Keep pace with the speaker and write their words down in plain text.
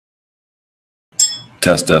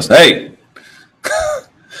Test. Hey,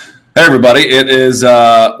 everybody. It is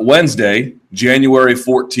Wednesday, January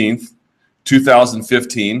 14th,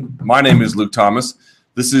 2015. My name is Luke Thomas.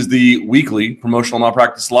 This is the weekly Promotional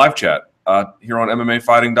Malpractice live chat here on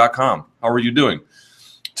MMAfighting.com. How are you doing?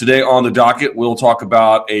 Today on the docket, we'll talk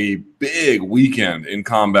about a big weekend in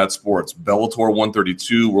combat sports. Bellator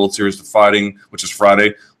 132, World Series of Fighting, which is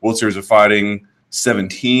Friday. World Series of Fighting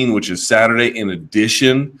 17, which is Saturday. In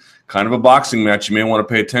addition, kind of a boxing match you may want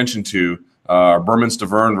to pay attention to. Bermane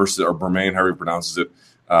Stiverne versus, or Bermane, however he pronounces it.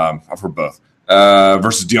 I've heard both.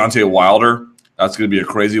 Versus Deontay Wilder. That's going to be a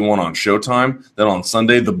crazy one on Showtime. Then on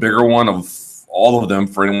Sunday, the bigger one of all of them,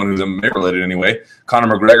 for anyone who's MMA related anyway, Conor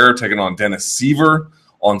McGregor taking on Dennis Siver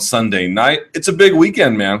on Sunday night. It's a big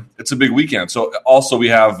weekend, man. It's a big weekend. So also we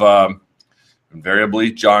have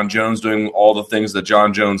invariably Jon Jones doing all the things that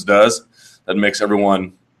Jon Jones does that makes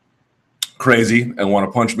everyone crazy and want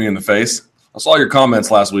to punch me in the face. I saw your comments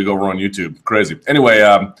last week over on YouTube. Crazy. Anyway,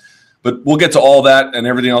 but we'll get to all that and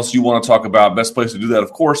everything else you want to talk about. Best place to do that,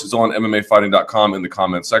 of course, is on MMAfighting.com in the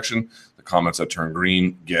comments section. The comments that turn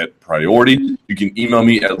green get priority. You can email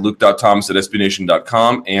me at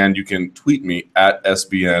luke.thomas@sbnation.com, and you can tweet me at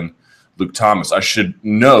SBNLukeThomas. I should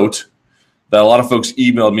note that a lot of folks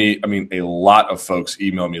emailed me. A lot of folks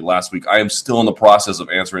emailed me last week. I am still in the process of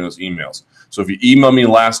answering those emails. So if you emailed me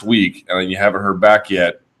last week and you haven't heard back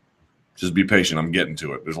yet, just be patient. I'm getting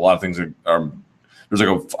to it. There's a lot of things that are.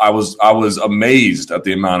 I was amazed at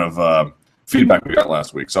the amount of feedback we got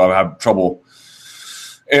last week. So I have trouble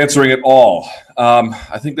answering it all.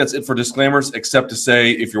 I think that's it for disclaimers, except to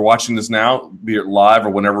say if you're watching this now, be it live or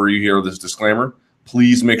whenever you hear this disclaimer,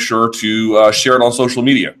 please make sure to share it on social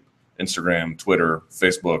media. Instagram, Twitter,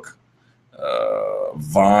 Facebook,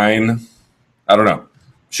 Vine. I don't know.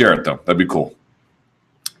 Share it, though. That'd be cool.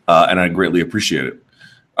 And I'd greatly appreciate it.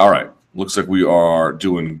 All right. Looks like we are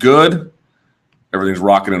doing good. Everything's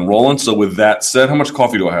rocking and rolling. So with that said, how much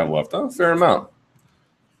coffee do I have left? Oh, a fair amount.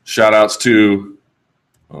 Shout-outs to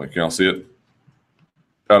 – can y'all see it?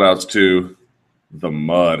 Shout-outs to the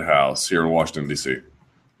Mud House here in Washington, D.C.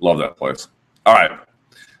 Love that place. All right.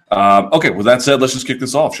 Okay, with that said, let's just kick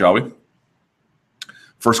this off, shall we?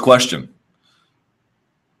 First question.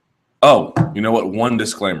 Oh, you know what? One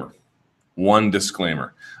disclaimer.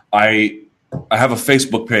 I have a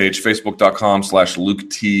Facebook page,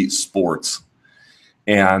 facebook.com/LukeTSports.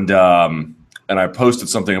 And I posted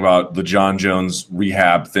something about the Jon Jones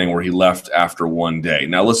rehab thing where he left after one day.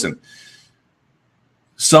 Now, listen,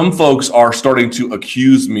 some folks are starting to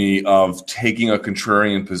accuse me of taking a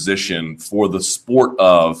contrarian position for the sport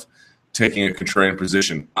of taking a contrarian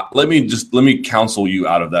position. Let me counsel you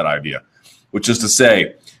out of that idea, which is to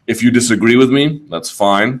say, if you disagree with me, that's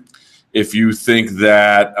fine. If you think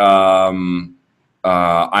that I'm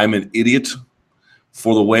an idiot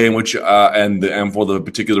for the way in which and for the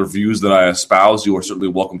particular views that I espouse, you are certainly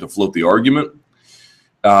welcome to float the argument.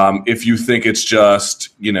 If you think it's just,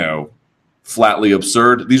 flatly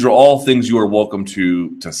absurd, these are all things you are welcome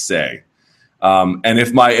to say. And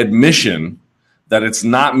if my admission that it's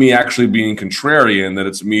not me actually being contrarian, that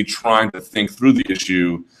it's me trying to think through the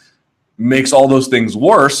issue, makes all those things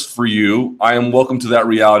worse for you, I am welcome to that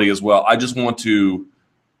reality as well. I just want to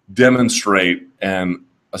demonstrate and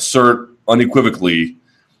assert unequivocally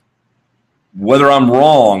whether I'm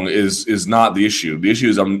wrong is not the issue. The issue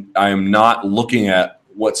is I am not looking at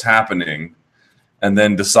what's happening and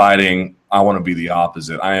then deciding I want to be the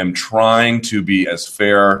opposite. I am trying to be as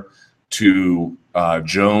fair to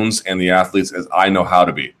Jones and the athletes as I know how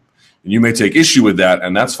to be. And you may take issue with that,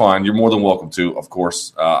 and that's fine. You're more than welcome to, of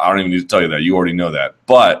course. I don't even need to tell you that. You already know that.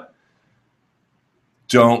 But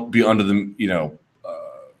don't be under the,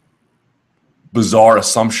 bizarre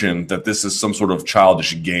assumption that this is some sort of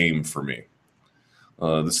childish game for me.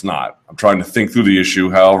 It's not. I'm trying to think through the issue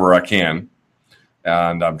however I can,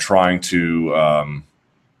 and I'm trying to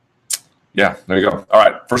there you go. All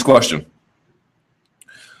right, first question.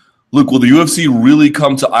 Luke, will the UFC really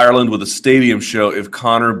come to Ireland with a stadium show if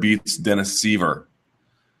Conor beats Dennis Siver?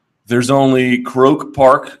 There's only Croke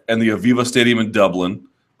Park and the Aviva Stadium in Dublin.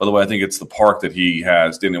 By the way, I think it's the park that he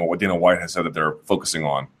has, Dana White has said that they're focusing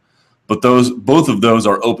on. But both of those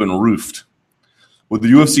are open roofed. Would the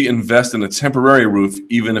UFC invest in a temporary roof,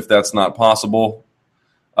 even if that's not possible,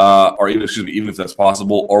 even if that's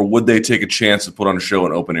possible, or would they take a chance to put on a show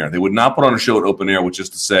in open air? They would not put on a show in open air, which is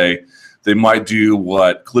to say they might do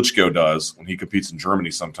what Klitschko does when he competes in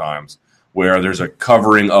Germany sometimes, where there's a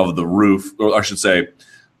covering of the roof, or I should say,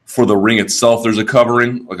 for the ring itself, there's a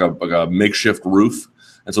covering, like a makeshift roof,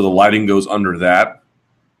 and so the lighting goes under that.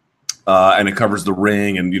 and it covers the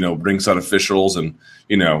ring and, ringside officials and,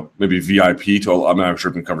 maybe VIP. I'm not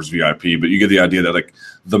sure if it covers VIP, but you get the idea that like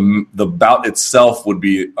the bout itself would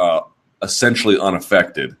be essentially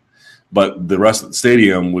unaffected, but the rest of the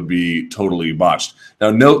stadium would be totally botched.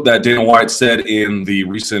 Now, note that Dana White said in the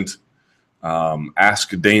recent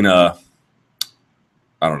Ask Dana,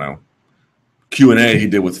 Q&A he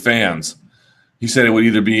did with fans, he said it would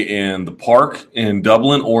either be in the park in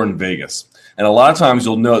Dublin or in Vegas. And a lot of times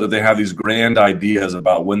you'll note that they have these grand ideas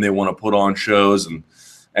about when they want to put on shows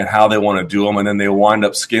and how they want to do them, and then they wind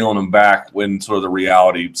up scaling them back when sort of the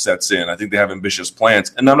reality sets in. I think they have ambitious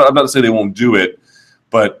plans. And I'm not to say they won't do it,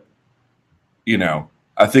 but,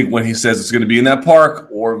 I think when he says it's going to be in that park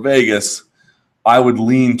or Vegas, I would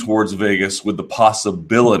lean towards Vegas with the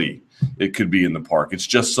possibility it could be in the park. It's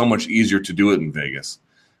just so much easier to do it in Vegas.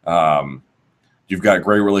 You've got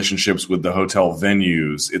great relationships with the hotel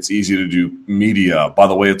venues. It's easy to do media. By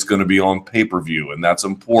the way, it's going to be on pay-per-view, and that's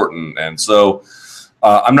important. And so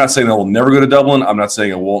I'm not saying they'll never go to Dublin. I'm not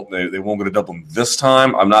saying they won't go to Dublin this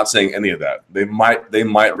time. I'm not saying any of that. They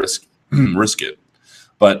might risk it.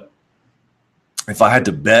 But if I had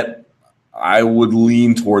to bet, I would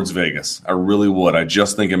lean towards Vegas. I really would. I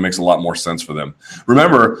just think it makes a lot more sense for them.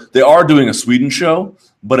 Remember, they are doing a Sweden show,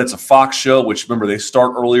 but it's a Fox show, which, remember, they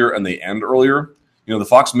start earlier and they end earlier. The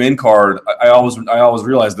Fox main card, I always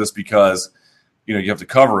realize this because, you have to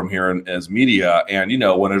cover them here as media. And,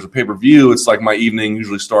 when there's a pay-per-view, it's like my evening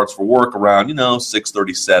usually starts for work around,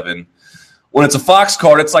 6:37. When it's a Fox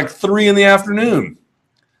card, it's like 3 in the afternoon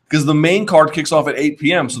because the main card kicks off at 8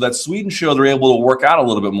 p.m. So that Sweden show, they're able to work out a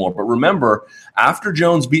little bit more. But remember, after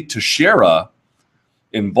Jones beat Teixeira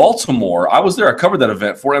in Baltimore, I was there. I covered that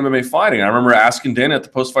event for MMA Fighting. I remember asking Dana at the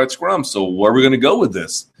post-fight scrum, so where are we going to go with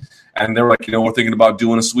this? And they were like, we're thinking about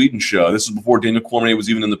doing a Sweden show. This is before Daniel Cormier was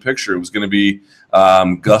even in the picture. It was going to be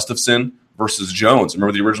Gustafsson versus Jones.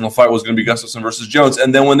 Remember, the original fight was going to be Gustafsson versus Jones.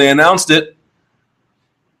 And then when they announced it,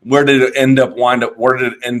 where did it end up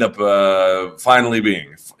finally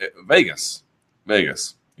being? Vegas.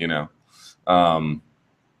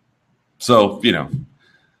 So,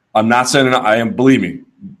 I'm not saying I am, believe me,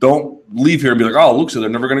 don't leave here and be like, oh, Luke said they're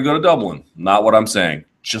never going to go to Dublin. Not what I'm saying.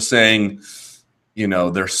 Just saying,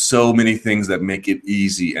 there's so many things that make it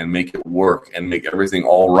easy and make it work and make everything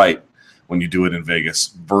all right when you do it in Vegas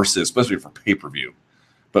versus, especially for pay-per-view.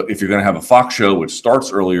 But if you're going to have a Fox show, which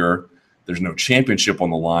starts earlier, there's no championship on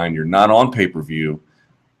the line, you're not on pay-per-view,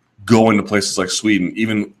 going to places like Sweden,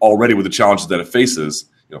 even already with the challenges that it faces,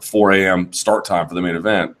 4 a.m. start time for the main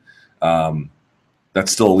event,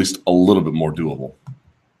 that's still at least a little bit more doable.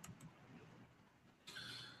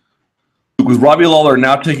 With Robbie Lawler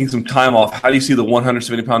now taking some time off, how do you see the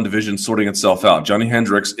 170-pound division sorting itself out? Johnny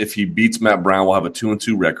Hendricks, if he beats Matt Brown, will have a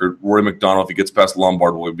 2-2 record. Rory McDonald, if he gets past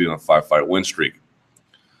Lombard, will be on a 5-fight win streak.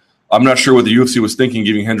 I'm not sure what the UFC was thinking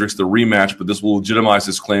giving Hendricks the rematch, but this will legitimize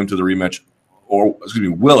his claim to the rematch,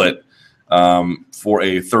 will it, for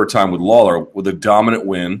a third time with Lawler. With a dominant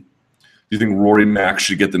win, do you think Rory Mack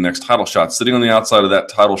should get the next title shot? Sitting on the outside of that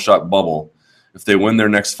title shot bubble, if they win their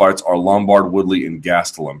next fights, are Lombard, Woodley, and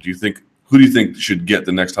Gastelum. Who do you think should get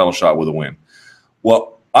the next title shot with a win?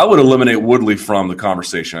 Well, I would eliminate Woodley from the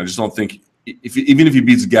conversation. I just don't think even if he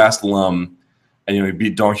beats Gastelum and he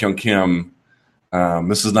beat Dong Hyun Kim,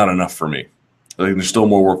 this is not enough for me. I think there's still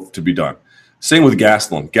more work to be done. Same with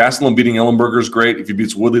Gastelum. Gastelum beating Ellenberger is great. If he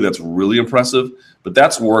beats Woodley, that's really impressive. But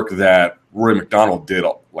that's work that Rory McDonald did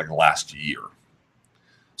like last year.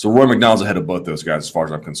 So Rory McDonald's ahead of both those guys as far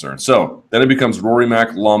as I'm concerned. So then it becomes Rory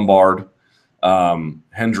Mack, Lombard,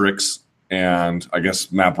 Hendricks, and I guess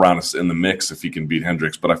Matt Brown is in the mix if he can beat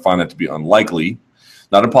Hendricks, but I find that to be unlikely.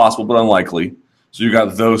 Not impossible, but unlikely. So you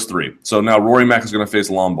got those three. So now Rory Mack is going to face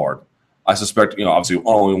Lombard. I suspect, obviously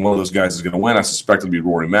only one of those guys is going to win. I suspect it'll be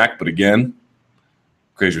Rory Mack, but again,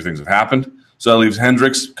 crazier things have happened. So that leaves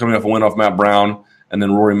Hendricks coming off a win off Matt Brown, and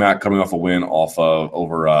then Rory Mack coming off a win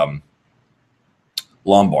over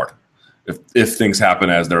Lombard. If things happen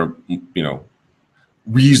as they're,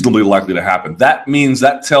 reasonably likely to happen. That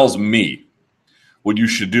tells me what you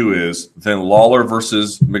should do is then Lawler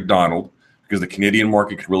versus McDonald, because the Canadian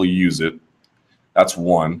market could really use it. That's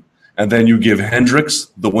one. And then you give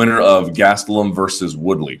Hendricks the winner of Gastelum versus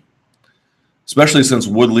Woodley, especially since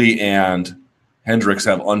Woodley and Hendricks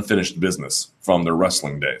have unfinished business from their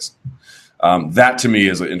wrestling days. That to me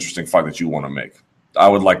is an interesting fight that you want to make. I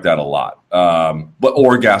would like that a lot.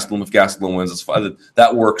 Or Gastelum, if Gastelum wins, it's fine.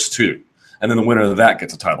 That works too. And then the winner of that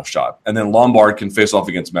gets a title shot. And then Lombard can face off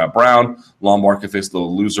against Matt Brown. Lombard can face the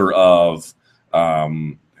loser of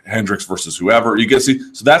Hendricks versus whoever. You get to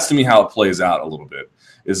see. So that's to me how it plays out a little bit.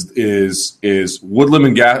 is Woodley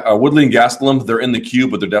and Gastelum. They're in the queue,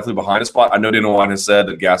 but they're definitely behind a spot. I know Dana White has said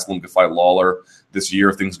that Gastelum could fight Lawler this year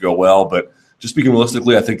if things go well, but just speaking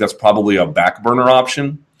realistically, I think that's probably a back burner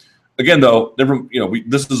option. Again, though,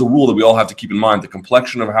 this is a rule that we all have to keep in mind. The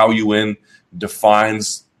complexion of how you win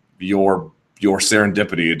defines your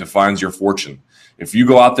serendipity. It defines your fortune. If you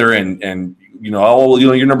go out there and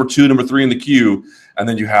you're number 2, number 3 in the queue, and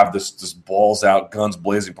then you have this balls out, guns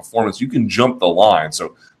blazing performance, you can jump the line.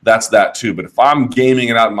 So that's that too. But if I'm gaming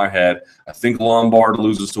it out in my head, I think Lombard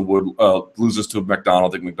loses to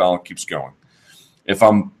McDonald. I think McDonald keeps going. If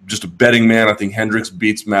I'm just a betting man, I think Hendricks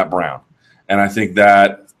beats Matt Brown. And I think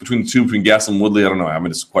that between Gastelum and Woodley, I don't know. I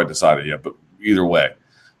haven't quite decided yet, but either way.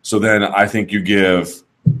 So then I think you give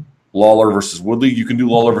Lawler versus Woodley. You can do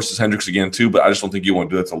Lawler versus Hendricks again too, but I just don't think you want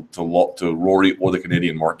to do that to Rory or the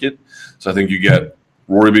Canadian market. So I think you get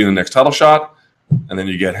Rory being the next title shot, and then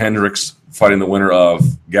you get Hendricks fighting the winner of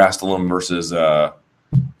Gastelum versus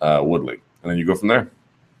Woodley. And then you go from there.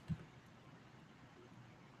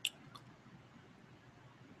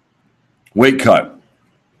 Weight cut.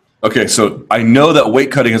 Okay, so I know that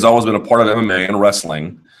weight cutting has always been a part of MMA and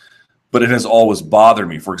wrestling, but it has always bothered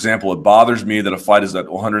me. For example, it bothers me that a fight is at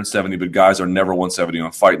 170, but guys are never 170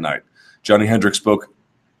 on fight night. Johnny Hendricks spoke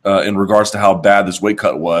in regards to how bad this weight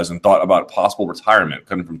cut was and thought about possible retirement,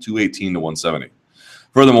 cutting from 218 to 170.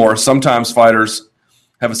 Furthermore, sometimes fighters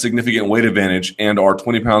have a significant weight advantage and are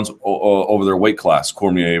 20 pounds over their weight class.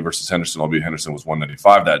 Cormier versus Henderson, albeit Henderson was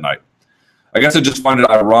 195 that night. I guess I just find it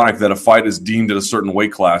ironic that a fight is deemed at a certain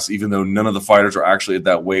weight class, even though none of the fighters are actually at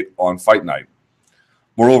that weight on fight night.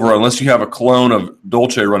 Moreover, unless you have a clone of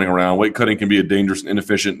Dolce running around, weight cutting can be a dangerous and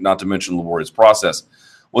inefficient, not to mention laborious process.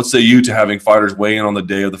 What say you to having fighters weigh in on the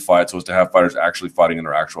day of the fight so as to have fighters actually fighting in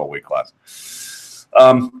their actual weight class?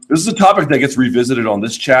 This is a topic that gets revisited on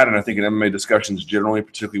this chat, and I think in MMA discussions generally,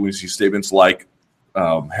 particularly when you see statements like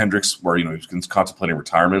Hendricks, where he's contemplating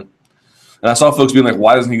retirement. And I saw folks being like,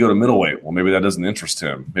 why doesn't he go to middleweight? Well, maybe that doesn't interest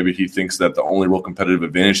him. Maybe he thinks that the only real competitive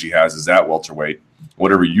advantage he has is at welterweight.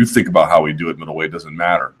 Whatever you think about how we do it middleweight doesn't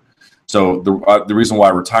matter. So the reason why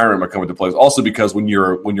retirement might come into play is also because when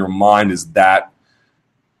your mind is that,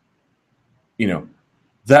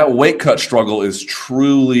 that weight cut struggle is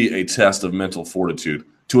truly a test of mental fortitude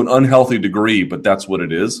to an unhealthy degree, but that's what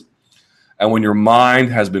it is. And when your mind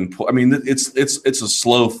has been it's a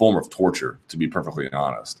slow form of torture, to be perfectly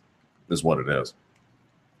honest, is what it is.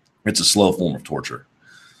 It's a slow form of torture,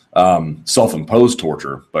 self-imposed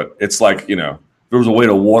torture, but it's like, if there was a way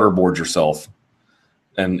to waterboard yourself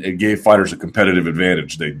and it gave fighters a competitive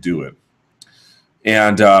advantage, they'd do it.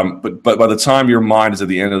 And but by the time your mind is at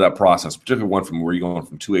the end of that process, particularly one from where you're going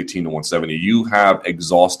from 218 to 170, you have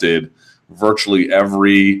exhausted virtually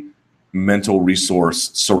every mental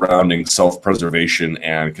resource surrounding self-preservation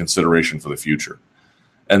and consideration for the future.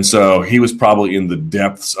 And so he was probably in the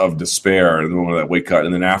depths of despair in the moment of that weight cut.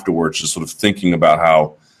 And then afterwards, just sort of thinking about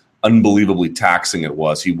how unbelievably taxing it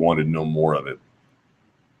was. He wanted no more of it.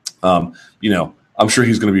 I'm sure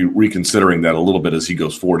he's going to be reconsidering that a little bit as he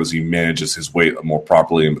goes forward, as he manages his weight more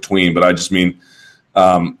properly in between. But I just mean,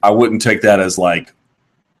 I wouldn't take that as like,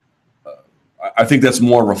 I think that's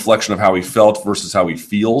more a reflection of how he felt versus how he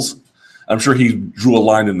feels. I'm sure he drew a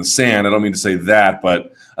line in the sand. I don't mean to say that,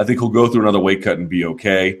 but I think he'll go through another weight cut and be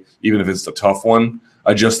okay, even if it's a tough one.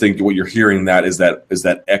 I just think what you're hearing is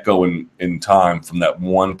that echo in time from that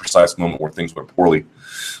one precise moment where things went poorly.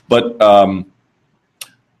 But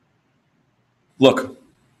look,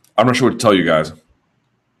 I'm not sure what to tell you guys.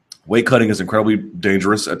 Weight cutting is incredibly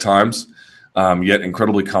dangerous at times, yet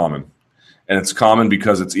incredibly common. And it's common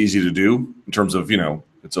because it's easy to do in terms of,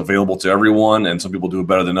 it's available to everyone, and some people do it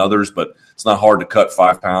better than others, but it's not hard to cut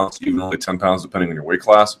 5 pounds, even only 10 pounds, depending on your weight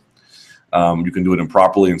class. You can do it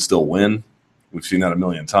improperly and still win. We've seen that a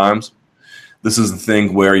million times. This is the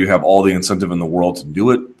thing where you have all the incentive in the world to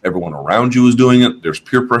do it. Everyone around you is doing it. There's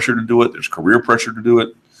peer pressure to do it. There's career pressure to do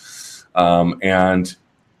it. And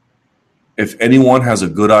if anyone has a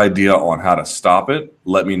good idea on how to stop it,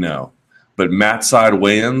 let me know. But mat-side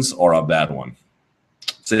weigh-ins are a bad one.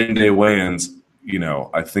 Same-day weigh-ins,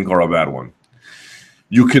 I think are a bad one.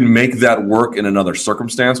 You can make that work in another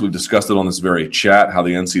circumstance. We've discussed it on this very chat, how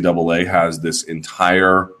the NCAA has this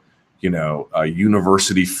entire,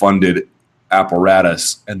 university-funded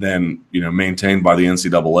apparatus and then, maintained by the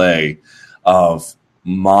NCAA of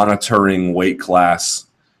monitoring weight class,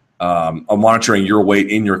 monitoring your weight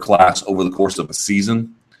in your class over the course of a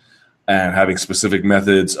season and having specific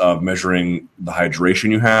methods of measuring the hydration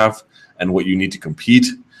you have and what you need to compete.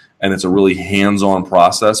 And it's a really hands-on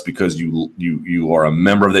process because you are a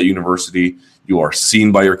member of that university. You are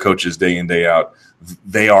seen by your coaches day in, day out.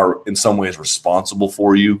 they are in some ways responsible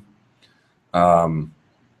for you. And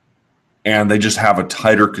they just have a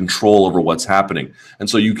tighter control over what's happening. And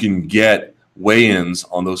so you can get weigh-ins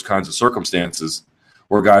on those kinds of circumstances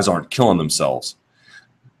where guys aren't killing themselves.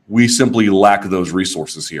 We simply lack those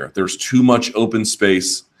resources here. There's too much open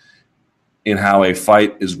space in how a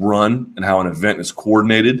fight is run and how an event is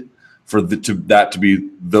coordinated for that to be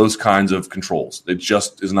those kinds of controls. It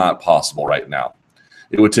just is not possible right now.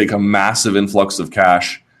 It would take a massive influx of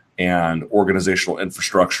cash and organizational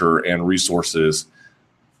infrastructure and resources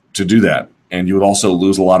to do that. And you would also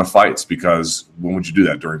lose a lot of fights, because when would you do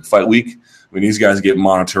that? During fight week? I mean, these guys get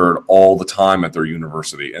monitored all the time at their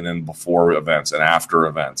university, and then before events and after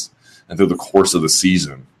events and through the course of the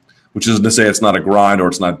season, which isn't to say it's not a grind or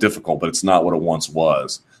it's not difficult, but it's not what it once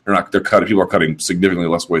was. People are cutting significantly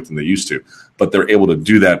less weight than they used to, but they're able to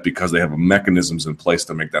do that because they have mechanisms in place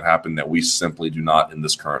to make that happen that we simply do not in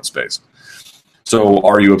this current space. So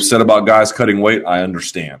are you upset about guys cutting weight? I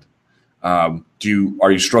understand. Are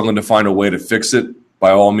you struggling to find a way to fix it?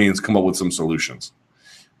 By all means, come up with some solutions.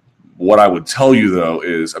 What I would tell you, though,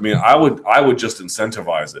 is, I would just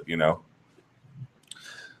incentivize it.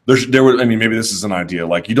 Maybe this is an idea.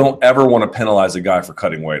 Like, you don't ever want to penalize a guy for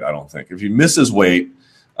cutting weight. I don't think if he misses weight,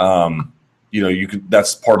 you could.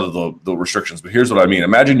 That's part of the restrictions. But here's what I mean.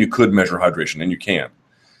 Imagine you could measure hydration, and you can.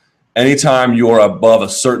 Anytime you're above a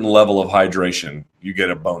certain level of hydration, you get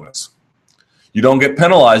a bonus. You don't get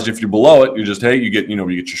penalized if you're below it. You just, you get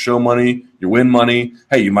your show money, your win money.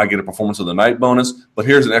 Hey, you might get a performance of the night bonus, but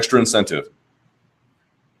here's an extra incentive.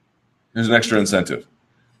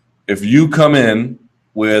 If you come in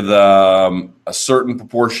with a certain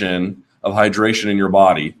proportion of hydration in your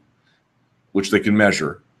body, which they can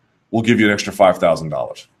measure, we'll give you an extra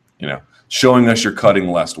 $5,000, showing us you're cutting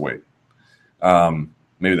less weight.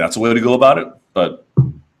 Maybe that's a way to go about it, but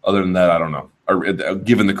other than that, I don't know.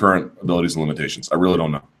 Given the current abilities and limitations, I really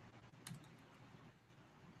don't know.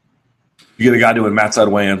 You get a guy doing mat side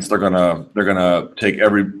weigh-ins, they're gonna take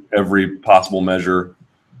every possible measure.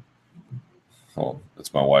 Oh,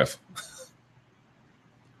 that's my wife.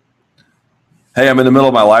 Hey, I'm in the middle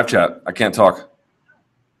of my live chat. I can't talk.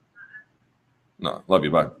 No, love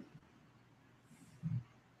you. Bye.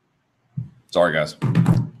 Sorry, guys.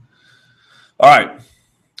 All right.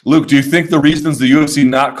 Luke, do you think the reasons the UFC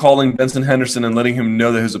not calling Benson Henderson and letting him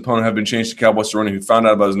know that his opponent had been changed to Cowboy Cerrone, who found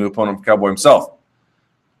out about his new opponent from Cowboy himself?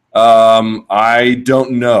 I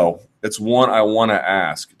don't know. It's one I want to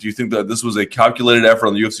ask. Do you think that this was a calculated effort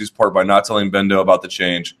on the UFC's part by not telling Bendo about the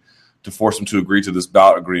change to force him to agree to this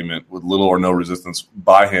bout agreement with little or no resistance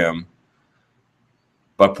by him,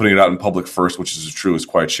 by putting it out in public first, which is true, is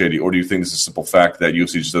quite shady? Or do you think this is a simple fact that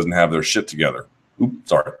UFC just doesn't have their shit together? Oops,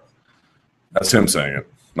 sorry. That's him saying it.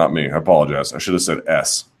 Not me. I apologize. I should have said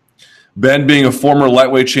S. Ben, being a former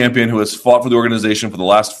lightweight champion who has fought for the organization for the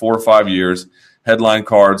last 4 or 5 years, headline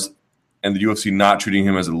cards, and the UFC not treating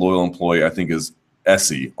him as a loyal employee, I think is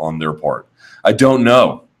essy on their part. I don't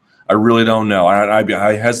know. I really don't know.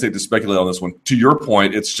 I hesitate to speculate on this one. To your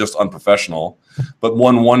point, it's just unprofessional. But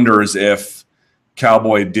one wonders if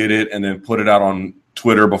Cowboy did it and then put it out on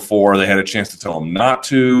Twitter before they had a chance to tell him not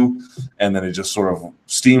to, and then it just sort of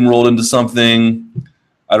steamrolled into something.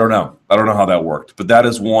 I don't know. I don't know how that worked, but that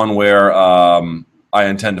is one where I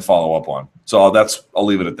intend to follow up on. So I'll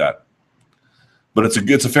leave it at that. But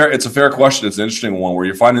it's a fair question. It's an interesting one where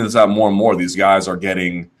you're finding this out more and more. These guys are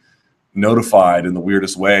getting notified in the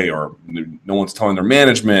weirdest way, or no one's telling their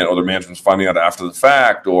management, or their management's finding out after the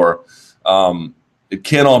fact, or it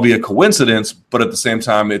can't all be a coincidence, but at the same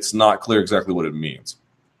time, it's not clear exactly what it means.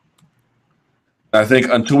 I think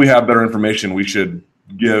until we have better information, we should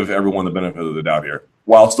give everyone the benefit of the doubt here,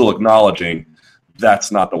 while still acknowledging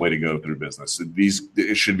that's not the way to go through business.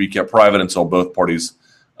 It should be kept private until both parties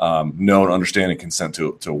know and understand and consent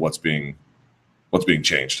to what's being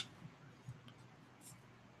changed.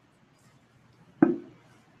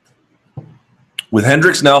 With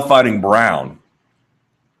Hendricks now fighting Brown,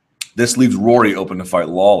 this leaves Rory open to fight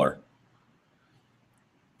Lawler.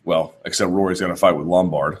 Well, except Rory's going to fight with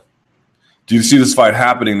Lombard. Do you see this fight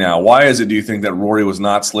happening now? Why is it, do you think, that Rory was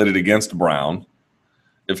not slated against Brown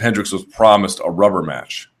if Hendricks was promised a rubber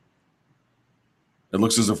match? It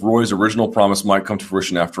looks as if Rory's original promise might come to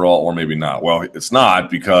fruition after all, or maybe not. Well, it's not,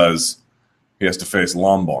 because he has to face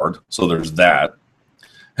Lombard, so there's that.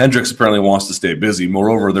 Hendricks apparently wants to stay busy.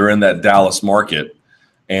 Moreover, they're in that Dallas market,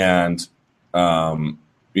 and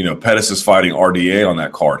Pettis is fighting RDA on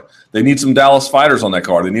that card. They need some Dallas fighters on that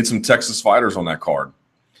card. They need some Texas fighters on that card.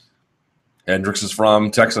 Hendricks is from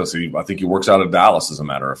Texas. I think he works out of Dallas, as a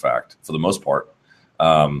matter of fact, for the most part,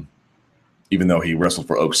 even though he wrestled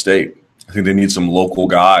for Oak State. I think they need some local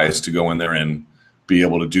guys to go in there and be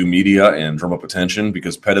able to do media and drum up attention,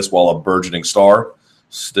 because Pettis, while a burgeoning star,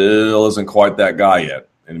 still isn't quite that guy yet,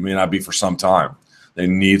 and it may not be for some time. They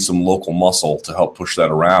need some local muscle to help push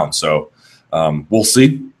that around. So we'll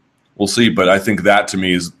see. We'll see. But I think that, to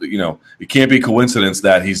me, is, it can't be coincidence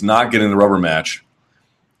that he's not getting the rubber match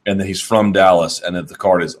and that he's from Dallas and that the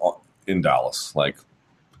card is in Dallas. Like,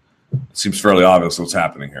 it seems fairly obvious what's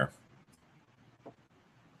happening here.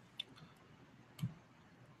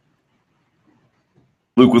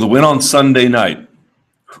 Luke, with a win on Sunday night,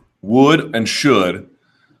 would and should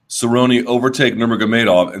Cerrone overtake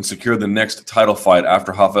Nurmagomedov and secure the next title fight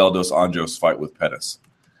after Rafael dos Anjos' fight with Pettis?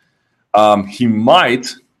 He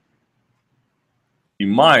might,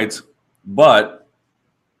 but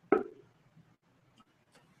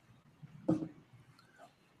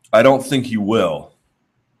I don't think he will.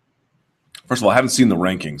 First of all, I haven't seen the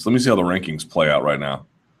rankings. Let me see how the rankings play out right now.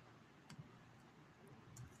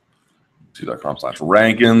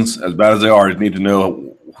 YouTube.com/rankings. As bad as they are, you need to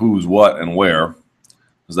know who's what and where,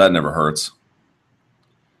 because that never hurts.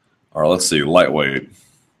 All right, let's see. Lightweight.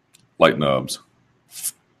 Light nubs.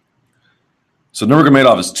 So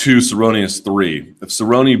Nurmagomedov is 2, Cerrone is 3. If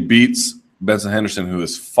Cerrone beats Benson Henderson, who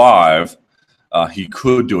is 5, he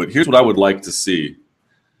could do it. Here's what I would like to see.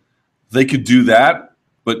 They could do that,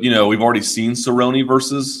 but, we've already seen Cerrone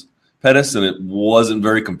versus Pettis, and it wasn't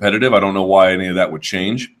very competitive. I don't know why any of that would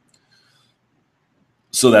change.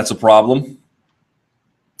 So that's a problem.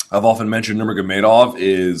 I've often mentioned Nurmagomedov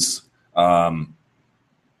is, to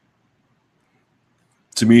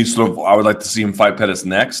me, I would like to see him fight Pettis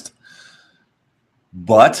next.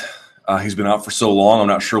 But he's been out for so long, I'm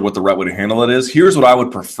not sure what the right way to handle it is. Here's what I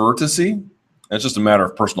would prefer to see. It's just a matter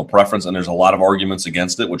of personal preference, and there's a lot of arguments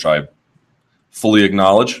against it, which I fully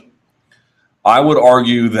acknowledge. I would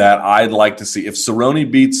argue that I'd like to see, if Cerrone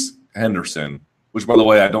beats Henderson, which, by the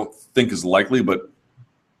way, I don't think is likely, but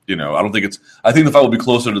I don't think I think the fight will be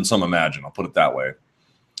closer than some imagine. I'll put it that way.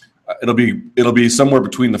 It'll be somewhere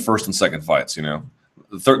between the first and second fights.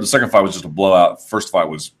 The second fight was just a blowout. First fight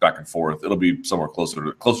was back and forth. It'll be somewhere closer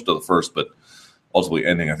to the first, but ultimately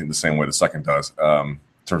ending, I think, the same way the second does, in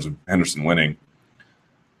terms of Henderson winning.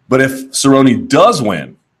 But if Cerrone does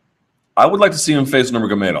win, I would like to see him face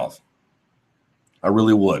Nurmagomedov. I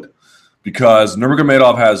really would, because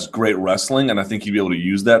Nurmagomedov has great wrestling, and I think he'd be able to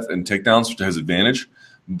use that in takedowns to his advantage.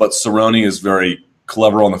 But Cerrone is very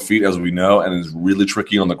clever on the feet, as we know, and is really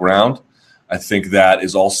tricky on the ground. I think that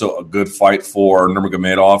is also a good fight for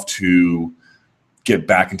Nurmagomedov to get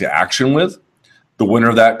back into action with. The winner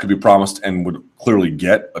of that could be promised and would clearly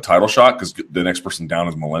get a title shot, because the next person down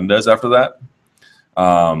is Melendez after that.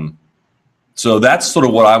 So that's sort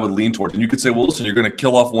of what I would lean towards. And you could say, well, listen, you're going to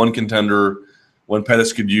kill off one contender when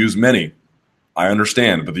Pettis could use many. I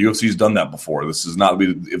understand, but the UFC's done that before. This is not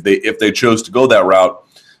if they chose to go that route,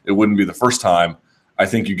 it wouldn't be the first time. I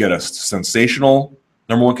think you get a sensational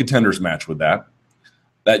number one contenders match with that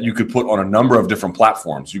you could put on a number of different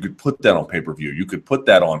platforms. You could put that on pay-per-view. You could put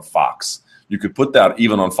that on Fox. You could put that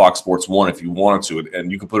even on Fox Sports 1 if you wanted to,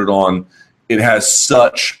 and you could put it on. It has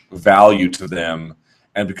such value to them,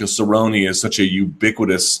 and because Cerrone is such a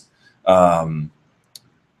ubiquitous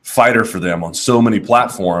fighter for them on so many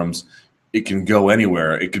platforms, it can go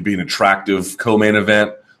anywhere. It could be an attractive co-main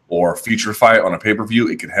event or a feature fight on a pay-per-view.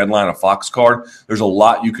 It could headline a Fox card. There's a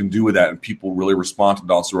lot you can do with that, and people really respond to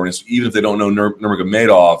Don Cerrone. So even if they don't know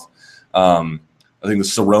Nurmagomedov, I think the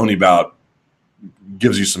Cerrone bout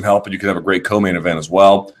gives you some help, and you could have a great co-main event as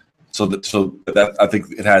well. So that I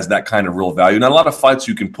think it has that kind of real value. Not a lot of fights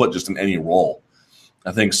you can put just in any role.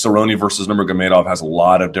 I think Cerrone versus Nurmagomedov has a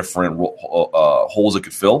lot of different holes it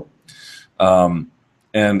could fill. And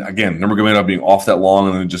again, Nurmagomedov being off that long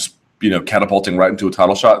and then just catapulting right into a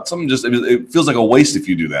title shot. It feels like a waste if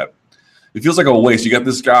you do that. It feels like a waste. You got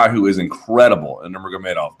this guy who is incredible in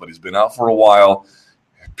Nurmagomedov, but he's been out for a while.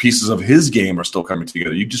 Pieces of his game are still coming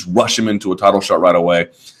together. You just rush him into a title shot right away,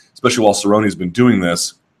 especially while Cerrone's been doing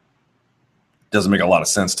this. Doesn't make a lot of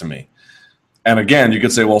sense to me. And again, you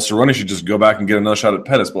could say, well, Cerrone should just go back and get another shot at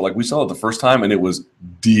Pettis. But like we saw it the first time, and it was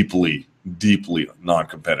deeply, deeply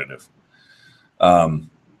non-competitive. So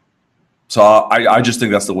I just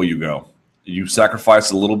think that's the way you go. You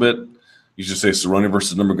sacrifice a little bit. You just say Cerrone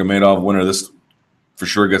versus Nurmagomedov, winner of this for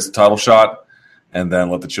sure gets the title shot, and then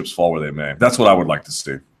let the chips fall where they may. That's what I would like to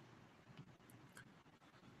see.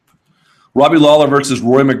 Robbie Lawler versus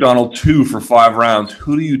Roy McDonald 2 for 5 rounds.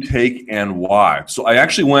 Who do you take and why? So I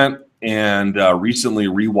actually went and recently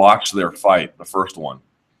rewatched their fight, the first one.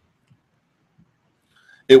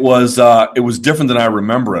 It was different than I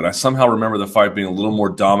remember it. I somehow remember the fight being a little more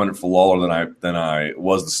dominant for Lawler than I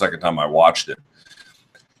was the second time I watched it.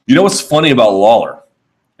 You know what's funny about Lawler,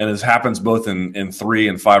 and this happens both in 3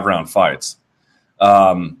 and 5 round fights.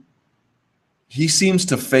 He seems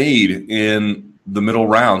to fade in the middle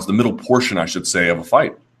rounds, the middle portion, I should say, of a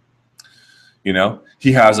fight. You know,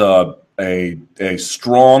 he has a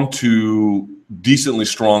strong to decently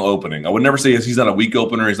strong opening. I would never say he's not a weak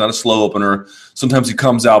opener. He's not a slow opener. Sometimes he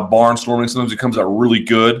comes out barnstorming. Sometimes he comes out really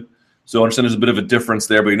good. So I understand there's a bit of a difference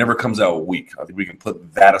there, but he never comes out weak. I think we can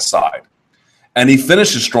put that aside. And he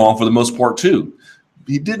finishes strong for the most part, too.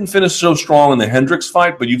 He didn't finish so strong in the Hendricks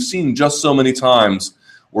fight, but you've seen just so many times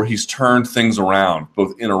where he's turned things around,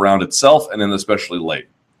 both in a round itself and then especially late.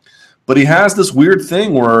 But he has this weird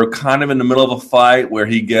thing where kind of in the middle of a fight where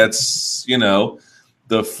he gets,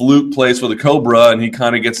 the flute plays for the Cobra and he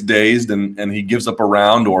kind of gets dazed and he gives up a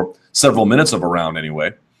round or several minutes of a round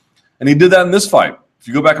anyway. And he did that in this fight. If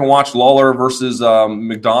you go back and watch Lawler versus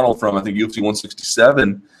McDonald from, I think, UFC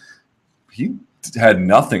 167, he had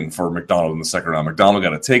nothing for McDonald in the second round. McDonald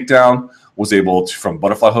got a takedown, was able to, from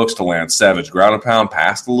butterfly hooks to land savage ground and pound,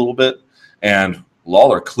 passed a little bit, and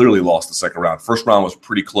Lawler clearly lost the second round. First round was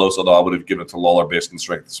pretty close, although I would have given it to Lawler based on the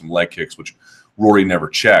strength of some leg kicks, which Rory never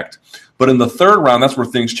checked. But in the third round, that's where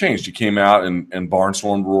things changed. He came out and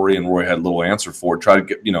barnstormed Rory, and Rory had a little answer for it. Tried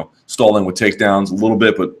to get, stalling with takedowns a little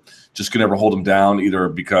bit, but just could never hold him down, either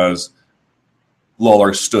because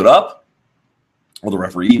Lawler stood up or the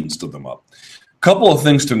referee even stood them up. Couple of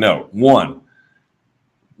things to note. One,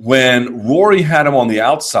 when Rory had him on the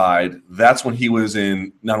outside, that's when he was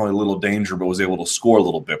in not only a little danger, but was able to score a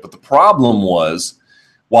little bit. But the problem was,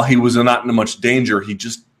 while he was not in much danger,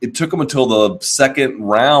 it took him until the second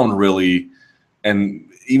round, really, and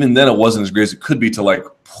even then it wasn't as great as it could be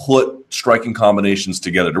to put striking combinations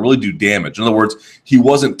together to really do damage. In other words, he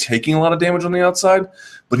wasn't taking a lot of damage on the outside,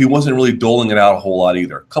 but he wasn't really doling it out a whole lot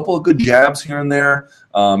either. A couple of good jabs here and there,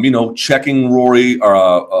 checking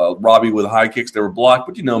Robbie with high kicks. They were blocked,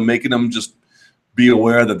 but, making him just be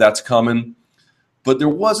aware that that's coming. But there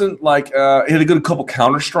wasn't he had a good couple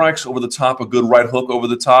counter strikes over the top, a good right hook over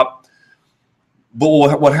the top. But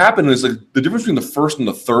what happened is the difference between the first and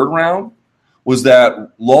the third round was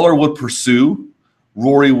that Lawler would pursue,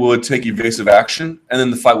 Rory would take evasive action, and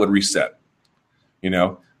then the fight would reset.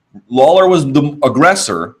 Lawler was the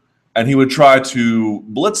aggressor, and he would try to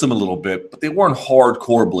blitz him a little bit, but they weren't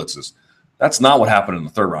hardcore blitzes. That's not what happened in the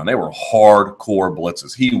third round. They were hardcore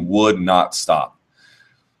blitzes. He would not stop.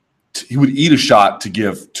 He would eat a shot to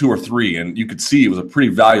give 2 or 3, and you could see it was a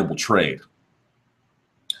pretty valuable trade.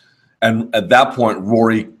 And at that point,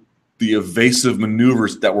 Rory, the evasive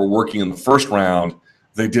maneuvers that were working in the first round,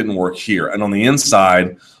 they didn't work here. And on the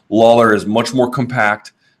inside, Lawler is much more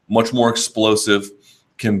compact, much more explosive,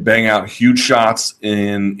 can bang out huge shots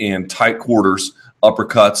in tight quarters,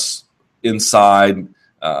 uppercuts inside,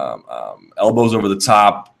 elbows over the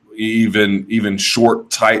top, even short,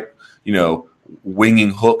 tight,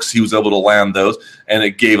 winging hooks. He was able to land those, and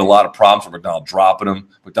it gave a lot of problems for McDonald dropping him.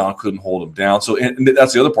 McDonald couldn't hold him down. So and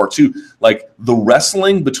that's the other part too. The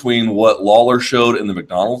wrestling between what Lawler showed in the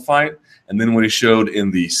McDonald fight and then what he showed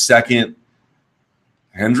in the second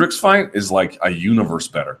Hendricks fight is a universe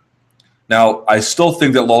better. Now, I still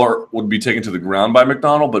think that Lawler would be taken to the ground by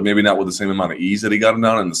McDonald, but maybe not with the same amount of ease that he got him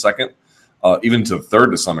down in the second, even to the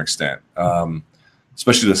third to some extent.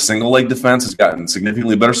 Especially the single leg defense has gotten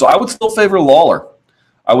significantly better. So I would still favor Lawler.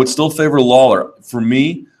 For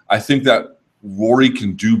me, I think that Rory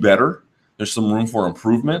can do better. There's some room for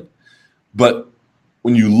improvement. But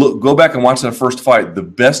when you go back and watch that first fight, the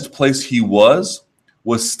best place he was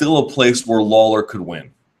still a place where Lawler could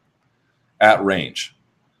win at range.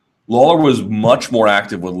 Lawler was much more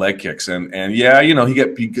active with leg kicks. And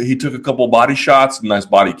he took a couple body shots, nice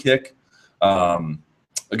body kick. Again,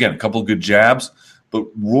 a couple of good jabs. But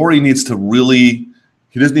Rory needs to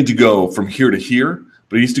he doesn't need to go from here to here,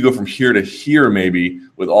 but he needs to go from here to here maybe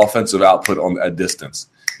with offensive output at distance.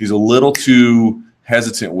 He's a little too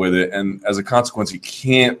hesitant with it, and as a consequence, he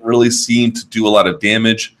can't really seem to do a lot of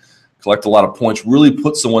damage, collect a lot of points, really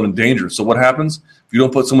put someone in danger. So what happens? If you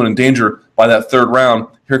don't put someone in danger by that third round,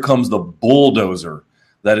 here comes the bulldozer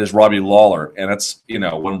that is Robbie Lawler. And it's,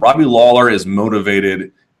 when Robbie Lawler is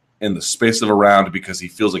motivated in the space of a round because he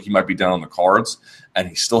feels like he might be down on the cards and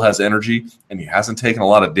he still has energy and he hasn't taken a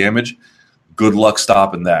lot of damage, good luck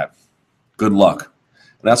stopping that. Good luck.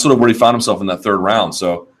 And that's sort of where he found himself in that third round.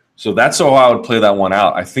 So that's how I would play that one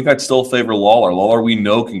out. I think I'd still favor Lawler. Lawler, we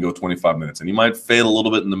know, can go 25 minutes, and he might fade a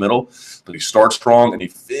little bit in the middle, but he starts strong and he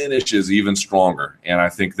finishes even stronger. And I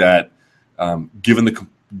think that given the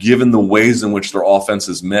given the ways in which their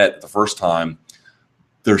offenses met the first time,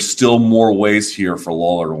 there's still more ways here for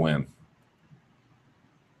Lawler to win.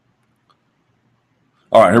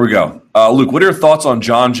 All right, here we go. Luke, what are your thoughts on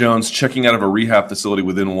Jon Jones checking out of a rehab facility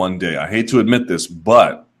within one day? I hate to admit this,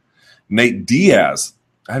 but Nate Diaz,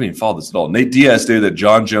 I haven't even followed this at all. Nate Diaz stated that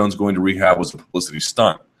Jon Jones going to rehab was a publicity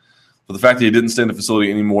stunt. For the fact that he didn't stay in the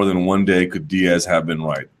facility any more than one day, could Diaz have been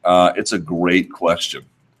right? It's a great question.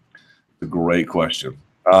 It's a great question.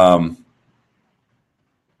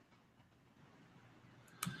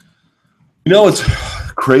 It's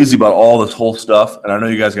crazy about all this whole stuff, and I know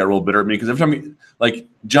you guys got real bitter at me because every time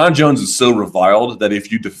Jon Jones is so reviled that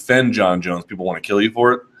if you defend Jon Jones, people want to kill you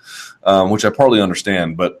for it, which I partly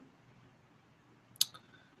understand. But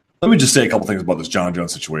let me just say a couple things about this Jon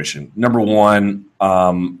Jones situation. Number one,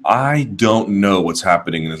 I don't know what's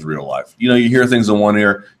happening in his real life. You hear things in one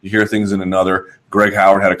ear, you hear things in another. Greg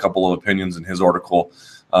Howard had a couple of opinions in his article.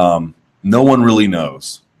 No one really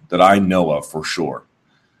knows that I know of for sure.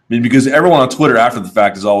 Because everyone on Twitter after the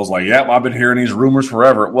fact is always like, yep, I've been hearing these rumors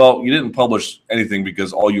forever. Well, you didn't publish anything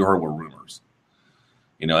because all you heard were rumors.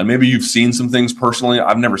 And maybe you've seen some things personally.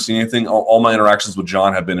 I've never seen anything. All my interactions with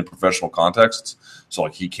Jon have been in professional contexts. So,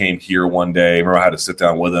 he came here one day. Remember, I had to sit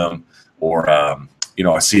down with him. Or,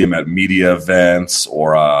 I see him at media events.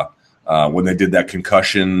 Or when they did that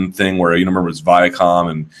concussion thing where, remember, it was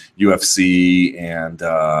Viacom and UFC and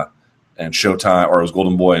Showtime. Or it was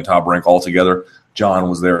Golden Boy and Top Rank all together. Jon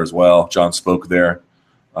was there as well. Jon spoke there.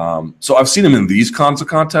 So I've seen him in these kinds of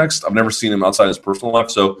contexts. I've never seen him outside his personal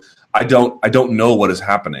life. So I don't know what is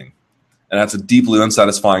happening. And that's a deeply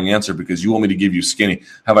unsatisfying answer because you want me to give you skinny.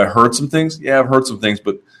 Have I heard some things? Yeah, I've heard some things,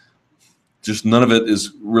 but just none of it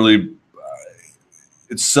is really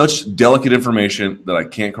it's such delicate information that I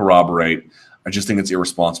can't corroborate. I just think it's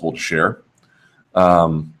irresponsible to share.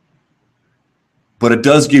 But it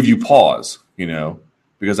does give you pause,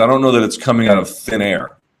 because I don't know that it's coming out of thin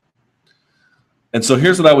air. And so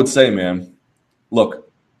here's what I would say, man. Look,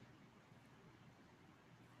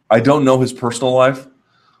 I don't know his personal life.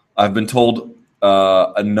 I've been told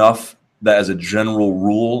enough that as a general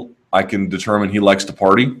rule, I can determine he likes to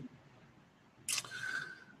party.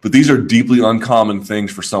 But these are deeply uncommon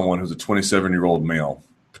things for someone who's a 27-year-old male,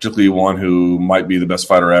 particularly one who might be the best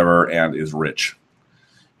fighter ever and is rich.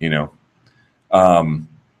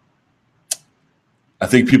 I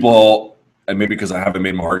think people, and maybe because I haven't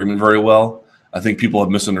made my argument very well, I think people have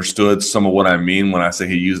misunderstood some of what I mean when I say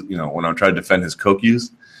he used, when I try to defend his coke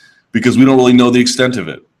use, because we don't really know the extent of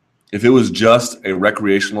it. If it was just a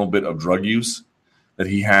recreational bit of drug use that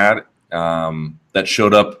he had that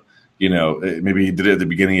showed up, maybe he did it at the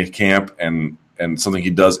beginning of camp and something he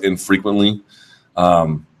does infrequently,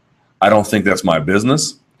 I don't think that's my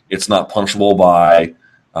business. It's not punishable by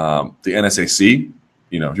the NSAC.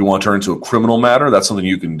 If you want to turn it into a criminal matter, that's something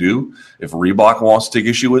you can do. If Reebok wants to take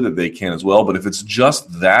issue with it, they can as well. But if it's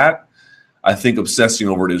just that, I think obsessing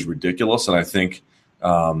over it is ridiculous. And I think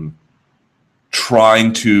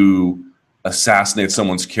trying to assassinate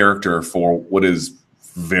someone's character for what is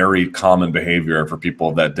very common behavior for people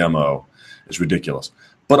of that demo is ridiculous.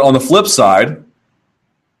 But on the flip side,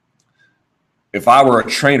 if I were a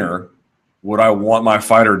trainer, would I want my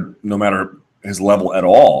fighter, no matter his level at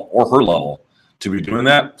all or her level, to be doing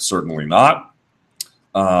that? Certainly not.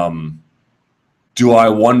 Do I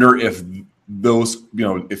wonder if those,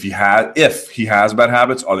 if he has bad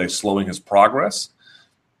habits, are they slowing his progress?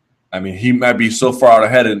 I mean, he might be so far out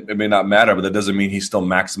ahead, it may not matter, but that doesn't mean he's still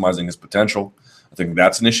maximizing his potential. I think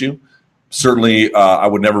that's an issue. Certainly, I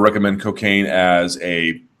would never recommend cocaine as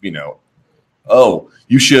a, you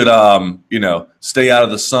should, stay out of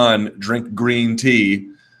the sun, drink green tea,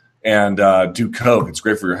 and do coke. It's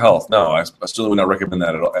great for your health. No, I still would not recommend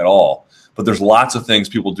that at all. But there's lots of things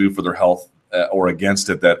people do for their health or against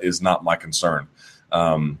it that is not my concern.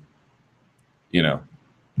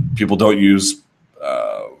 People don't use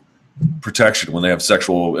protection when they have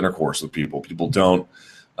sexual intercourse with people. People don't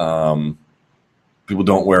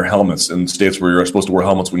wear helmets in states where you're supposed to wear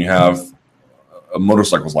helmets when you have a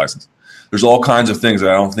motorcycle's license. There's all kinds of things that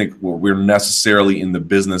I don't think we're necessarily in the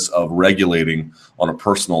business of regulating on a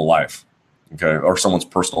personal life, okay, or someone's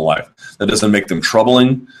personal life. That doesn't make them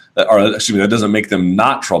troubling. That doesn't make them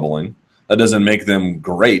not troubling. That doesn't make them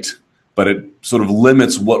great, but it sort of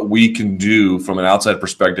limits what we can do from an outside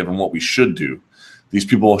perspective and what we should do. These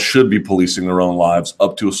people should be policing their own lives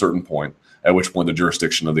up to a certain point, at which point the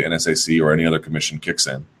jurisdiction of the NSAC or any other commission kicks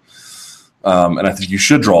in. And I think you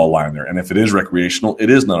should draw a line there. And if it is recreational, it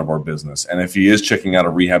is none of our business. And if he is checking out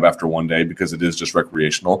of rehab after one day because it is just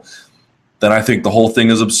recreational, then I think the whole thing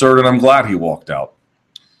is absurd, and I'm glad he walked out.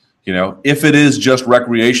 If it is just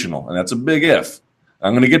recreational, and that's a big if.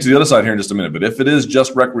 I'm going to get to the other side here in just a minute, but if it is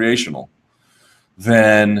just recreational,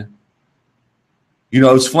 then,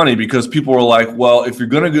 it's funny because people are like, well, if you're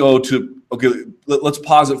going to go to, okay, let's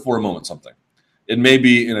pause it for a moment, something. It may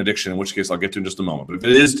be an addiction, in which case I'll get to in just a moment. But if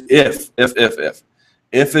it is,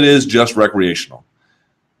 if it is just recreational,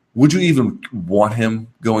 would you even want him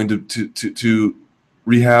going to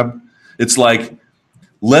rehab? It's like,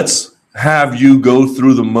 let's have you go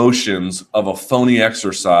through the motions of a phony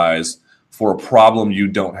exercise for a problem you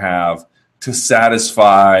don't have to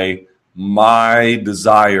satisfy my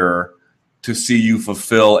desire to see you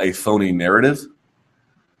fulfill a phony narrative.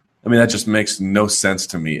 I mean, that just makes no sense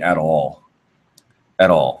to me at all. At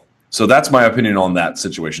all. So that's my opinion on that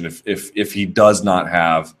situation. If he does not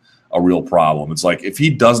have a real problem, it's like if he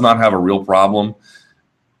does not have a real problem,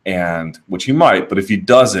 and which he might, but if he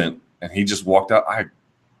doesn't and he just walked out,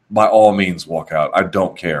 by all means walk out. I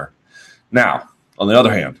don't care. Now, on the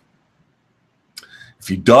other hand, if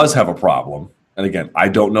he does have a problem, and again, I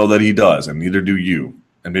don't know that he does, and neither do you,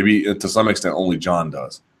 and maybe to some extent only Jon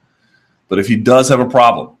does. But if he does have a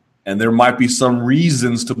problem, and there might be some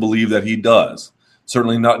reasons to believe that he does,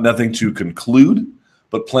 certainly nothing to conclude,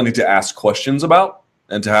 but plenty to ask questions about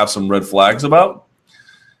and to have some red flags about.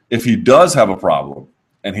 If he does have a problem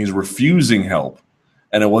and he's refusing help,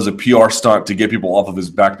 and it was a PR stunt to get people off of his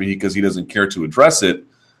back because he doesn't care to address it,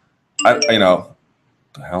 the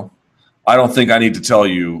hell? I don't think I need to tell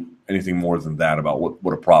you anything more than that about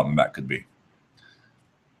what a problem that could be.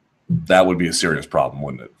 That would be a serious problem,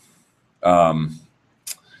 wouldn't it?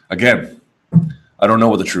 Again, I don't know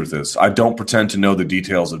what the truth is. I don't pretend to know the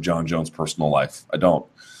details of Jon Jones' personal life. I don't.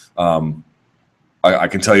 I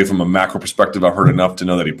can tell you from a macro perspective, I've heard enough to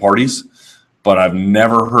know that he parties, but I've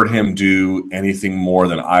never heard him do anything more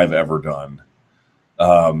than I've ever done.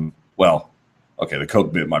 Well, okay, the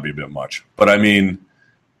coke bit might be a bit much, but I mean,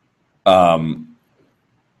 I've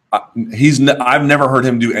never heard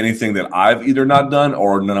him do anything that I've either not done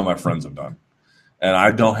or none of my friends have done. And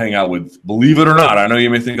I don't hang out with, believe it or not, I know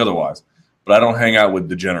you may think otherwise, but I don't hang out with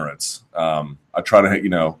degenerates. I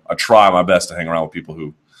try my best to hang around with people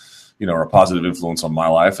who, are a positive influence on my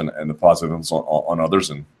life and a positive influence on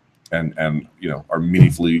others and are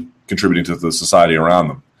meaningfully contributing to the society around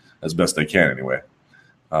them as best they can anyway.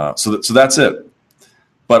 So that's it.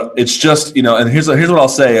 But it's just, and here's what I'll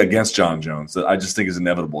say against Jon Jones that I just think is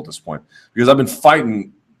inevitable at this point, because I've been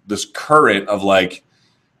fighting this current of like,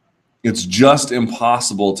 it's just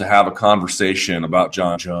impossible to have a conversation about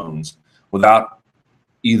Jon Jones without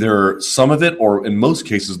either some of it, or in most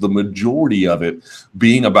cases, the majority of it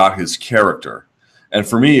being about his character. And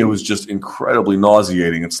for me, it was just incredibly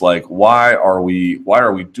nauseating. It's like, why are we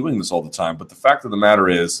doing this all the time? But the fact of the matter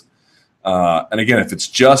is, and again, if it's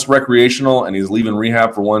just recreational and he's leaving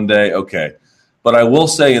rehab for one day, okay. But I will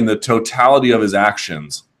say in the totality of his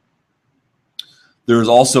actions, there's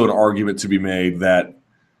also an argument to be made that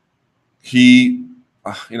he,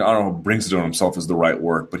 I don't know if brings it on himself is the right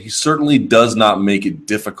word, but he certainly does not make it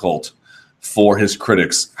difficult for his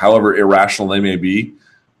critics, however irrational they may be,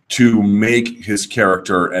 to make his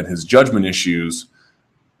character and his judgment issues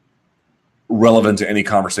relevant to any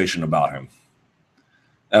conversation about him.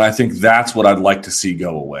 And I think that's what I'd like to see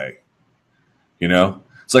go away.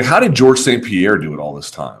 It's like, how did George St. Pierre do it all this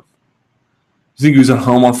time? You think he was at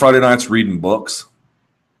home on Friday nights reading books?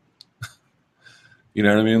 You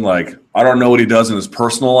know what I mean? Like, I don't know what he does in his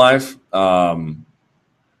personal life. I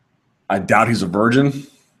doubt he's a virgin.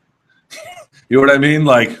 You know what I mean?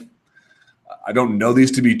 Like, I don't know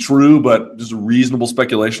these to be true, but just a reasonable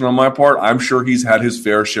speculation on my part. I'm sure he's had his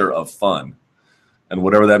fair share of fun, and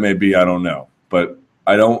whatever that may be, I don't know. But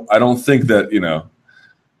I don't think that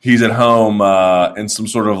he's at home in some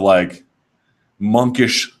sort of like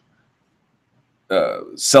monkish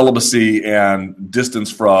celibacy and distance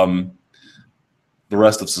from the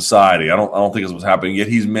rest of society. I don't think is what's happening. Yet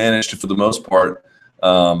he's managed to, for the most part,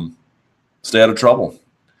 stay out of trouble.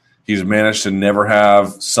 He's managed to never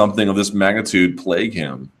have something of this magnitude plague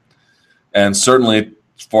him. And certainly,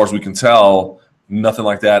 as far as we can tell, nothing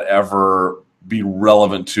like that ever be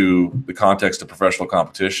relevant to the context of professional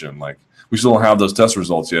competition. Like, we still don't have those test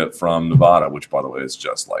results yet from Nevada, which, by the way, is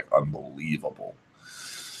just like unbelievable.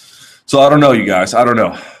 So I don't know, you guys. I don't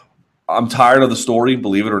know. I'm tired of the story,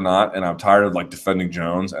 believe it or not, and I'm tired of like defending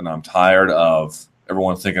Jones, and I'm tired of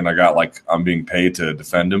everyone thinking I'm being paid to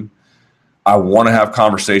defend him. I want to have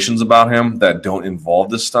conversations about him that don't involve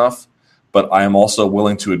this stuff, but I am also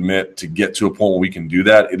willing to admit, to get to a point where we can do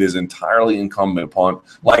that, it is entirely incumbent upon,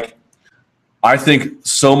 like, I think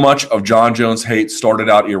so much of Jon Jones' hate started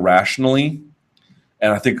out irrationally,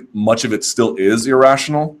 and I think much of it still is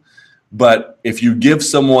irrational. But if you give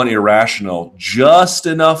someone irrational just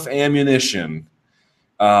enough ammunition,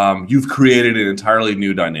 you've created an entirely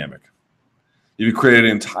new dynamic. You've created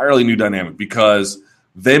an entirely new dynamic because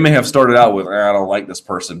they may have started out with, I don't like this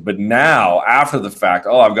person. But now, after the fact,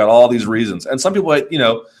 I've got all these reasons. And some people,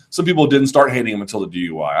 some people didn't start hating him until the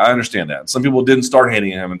DUI. I understand that. Some people didn't start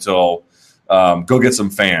hating him until go get some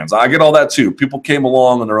fans. I get all that too. People came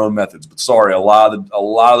along on their own methods. But sorry, a lot of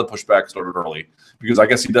the pushback started early because I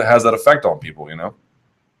guess he has that effect on people,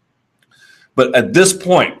 But at this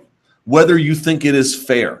point, whether you think it is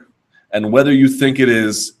fair and whether you think it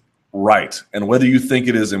is right and whether you think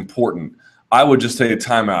it is important, I would just take a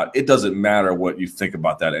timeout. It doesn't matter what you think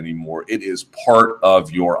about that anymore. It is part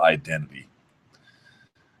of your identity.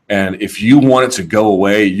 And if you want it to go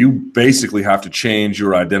away, you basically have to change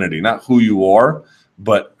your identity, not who you are,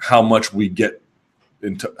 but how much we get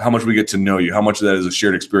to know you, how much of that is a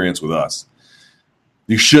shared experience with us.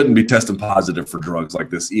 You shouldn't be testing positive for drugs like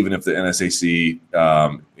this, even if the NSAC,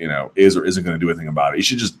 is or isn't going to do anything about it. You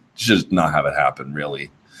should just not have it happen,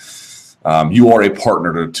 really. You are a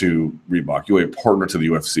partner to Reebok. You are a partner to the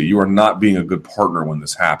UFC. You are not being a good partner when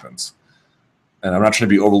this happens. And I'm not trying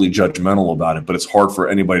to be overly judgmental about it, but it's hard for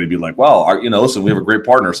anybody to be like, well, listen, we have a great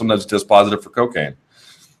partner. Sometimes it tests positive for cocaine.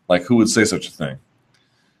 Like, who would say such a thing?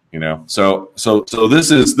 So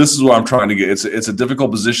this is what I'm trying to get. It's a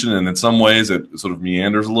difficult position, and in some ways it sort of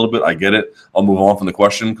meanders a little bit. I get it. I'll move on from the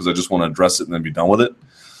question because I just want to address it and then be done with it.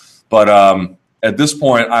 But at this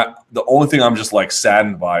point, the only thing I'm just like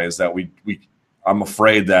saddened by is that I'm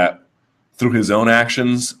afraid that through his own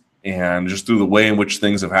actions and just through the way in which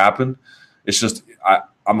things have happened, it's just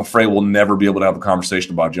I'm afraid we'll never be able to have a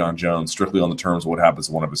conversation about Jon Jones strictly on the terms of what happens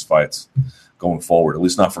in one of his fights going forward, at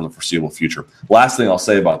least not for the foreseeable future. Last thing I'll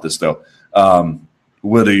say about this, though,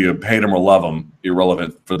 whether you hate him or love him,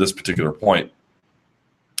 irrelevant for this particular point,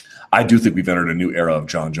 I do think we've entered a new era of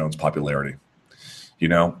Jon Jones' popularity.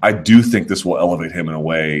 I do think this will elevate him in a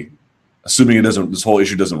way, assuming this whole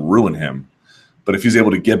issue doesn't ruin him. But if he's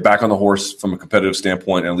able to get back on the horse from a competitive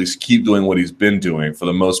standpoint and at least keep doing what he's been doing for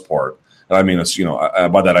the most part, and I mean,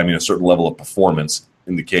 by that I mean a certain level of performance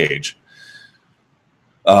in the cage.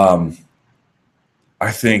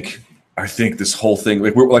 I think this whole thing,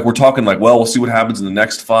 we're talking like, well, we'll see what happens in the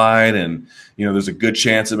next fight, and there's a good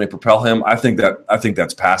chance it may propel him. I think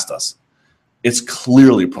that's past us. It's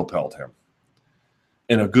clearly propelled him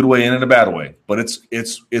in a good way and in a bad way, but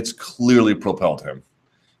it's clearly propelled him.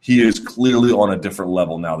 He is clearly on a different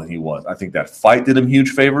level now than he was. I think that fight did him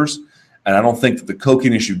huge favors, and I don't think that the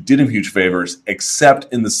cocaine issue did him huge favors,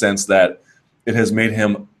 except in the sense that it has made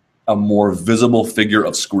him a more visible figure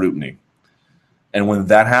of scrutiny. And when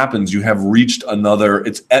that happens, you have reached another.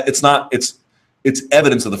 It's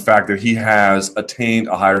evidence of the fact that he has attained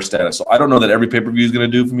a higher status. So I don't know that every pay-per-view is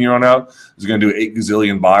going to do from here on out. He's going to do 8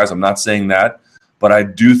 gazillion buys. I'm not saying that, but I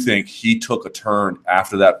do think he took a turn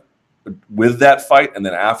after that, with that fight, and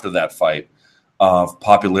then after that fight of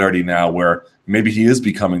popularity now, where maybe he is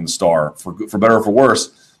becoming the star for better or for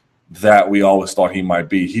worse that we always thought he might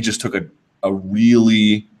be. He just took a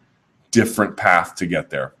really different path to get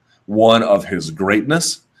there. One of his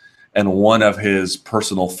greatness and one of his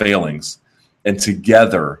personal failings. And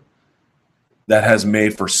together, that has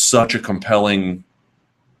made for such a compelling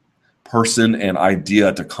person and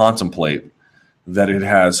idea to contemplate that it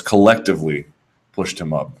has collectively pushed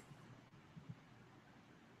him up.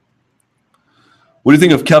 What do you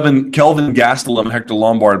think of Kelvin Gastelum and Hector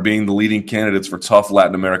Lombard being the leading candidates for Tough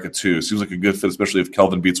Latin America 2? Seems like a good fit, especially if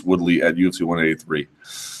Kelvin beats Woodley at UFC 183.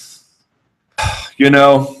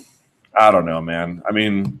 I don't know, man. I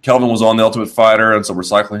mean, Kelvin was on The Ultimate Fighter, and so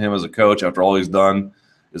recycling him as a coach after all he's done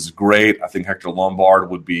is great. I think Hector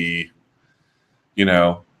Lombard would be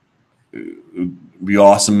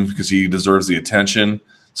awesome because he deserves the attention.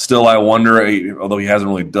 Still, I wonder, although he hasn't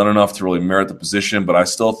really done enough to really merit the position, but I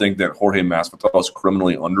still think that Jorge Masvidal is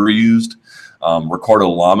criminally underused. Ricardo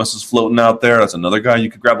Lamas is floating out there. That's another guy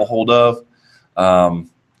you could grab a hold of.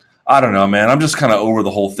 I don't know, man. I'm just kind of over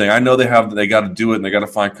the whole thing. I know they got to do it and they got to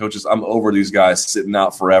find coaches. I'm over these guys sitting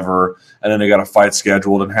out forever, and then they got a fight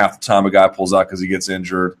scheduled, and half the time a guy pulls out because he gets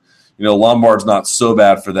injured. Lombard's not so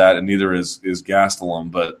bad for that, and neither is Gastelum,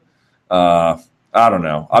 but I don't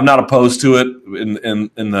know. I'm not opposed to it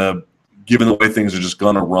in the given the way things are just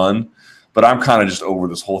going to run, but I'm kind of just over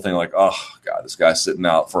this whole thing. Like, oh God, this guy's sitting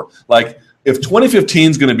out for if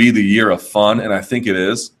 2015 is going to be the year of fun, and I think it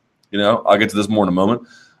is. I'll get to this more in a moment.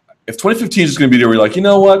 If 2015 is going to be the year where you're like, you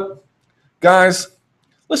know what, guys,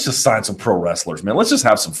 let's just sign some pro wrestlers, man. Let's just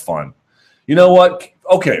have some fun. You know what?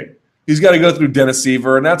 Okay, he's got to go through Dennis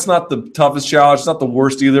Siver, and that's not the toughest challenge. It's not the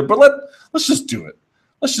worst either, but let's just do it.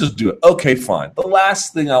 Let's just do it. Okay, fine. The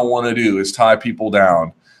last thing I want to do is tie people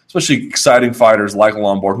down, especially exciting fighters like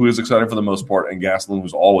Lombard, who is exciting for the most part, and Gastelum,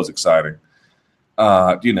 who's always exciting,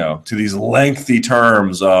 to these lengthy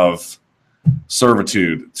terms of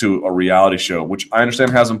servitude to a reality show, which I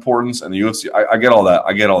understand has importance, and the UFC, I get all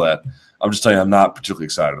that. I'm just telling you, I'm not particularly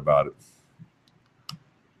excited about it.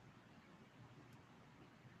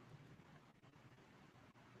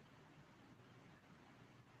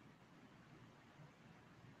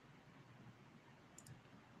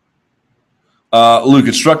 Luke,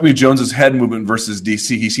 it struck me Jones's head movement versus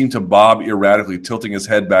DC. He seemed to bob erratically, tilting his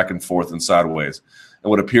head back and forth and sideways in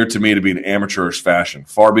what appeared to me to be an amateurish fashion.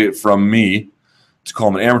 Far be it from me to call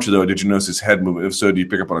him an amateur, though. Did you notice his head movement? If so, do you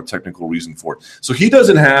pick up on a technical reason for it? So he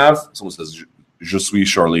doesn't have, someone says, Je suis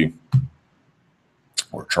Charlie,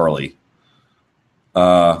 or Charlie.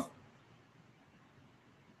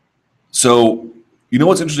 So you know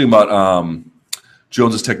what's interesting about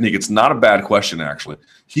Jones's technique? It's not a bad question, actually.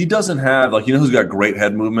 He doesn't have, who's got great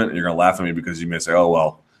head movement? And you're going to laugh at me because you may say, oh,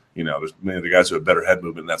 well, there's many of the guys who have better head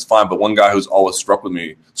movement, and that's fine. But one guy who's always stuck with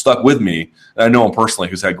me, and I know him personally,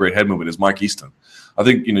 who's had great head movement, is Mike Easton. I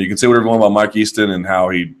think, you can say whatever you want about Mike Easton and how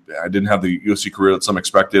I didn't have the UFC career that some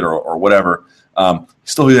expected or whatever.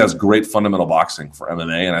 He has great fundamental boxing for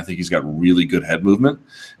MMA, and I think he's got really good head movement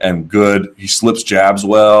and he slips jabs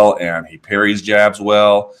well, and he parries jabs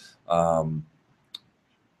well.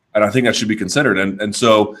 And I think that should be considered. And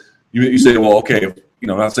so you say, well, okay,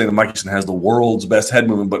 I'm not saying that Mike Easton has the world's best head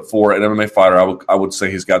movement, but for an MMA fighter, I would say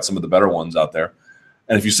he's got some of the better ones out there.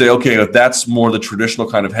 And if you say, okay, if that's more the traditional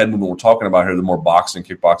kind of head movement we're talking about here, the more boxing,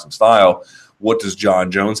 kickboxing style, what does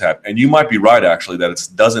Jon Jones have? And you might be right, actually, that it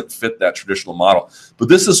doesn't fit that traditional model. But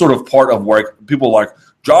this is sort of part of where people are like,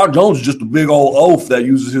 Jon Jones is just a big old oaf that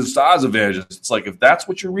uses his size advantages. It's like, if that's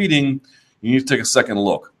what you're reading, you need to take a second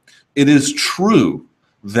look. It is true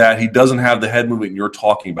that he doesn't have the head movement you're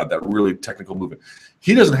talking about, that really technical movement.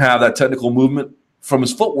 He doesn't have that technical movement from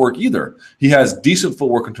his footwork either. He has decent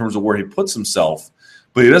footwork in terms of where he puts himself,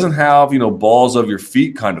 but he doesn't have, balls of your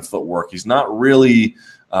feet kind of footwork. He's not really,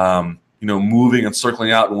 moving and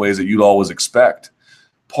circling out in ways that you'd always expect.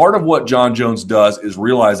 Part of what Jon Jones does is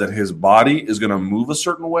realize that his body is going to move a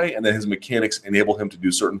certain way and that his mechanics enable him to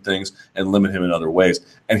do certain things and limit him in other ways.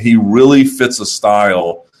 And he really fits a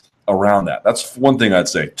style around that. That's one thing I'd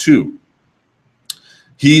say. Two,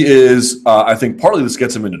 he is, I think partly this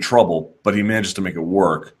gets him into trouble, but he manages to make it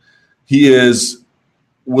work. He is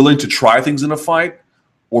willing to try things in a fight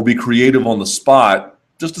or be creative on the spot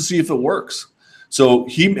just to see if it works. So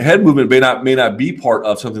head movement may not be part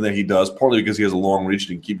of something that he does, partly because he has a long reach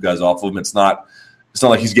and can keep guys off of him. It's not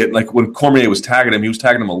like he's getting, like when Cormier was tagging him, he was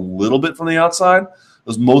tagging him a little bit from the outside. It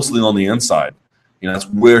was mostly on the inside. That's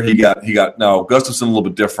where he got. Now Gustafsson a little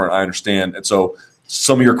bit different, I understand, and so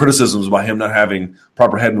some of your criticisms about him not having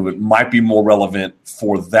proper head movement might be more relevant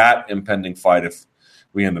for that impending fight if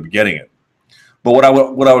we end up getting it. But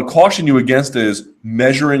what I would caution you against is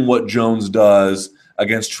measuring what Jones does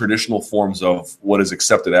against traditional forms of what is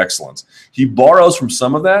accepted excellence. He borrows from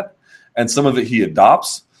some of that, and some of it he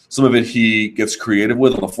adopts. Some of it he gets creative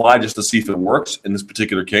with on the fly just to see if it works. In this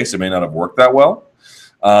particular case, it may not have worked that well.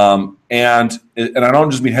 And I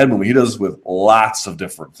don't just mean head movement. He does this with lots of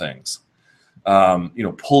different things.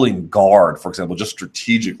 Pulling guard, for example, just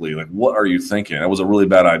strategically. Like, what are you thinking? That was a really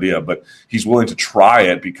bad idea, but he's willing to try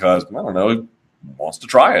it because, I don't know, he wants to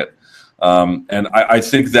try it. And I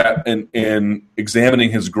think that in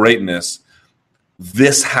examining his greatness,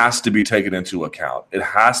 this has to be taken into account. It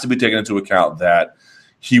has to be taken into account that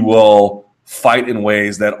he will fight in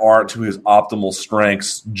ways that aren't to his optimal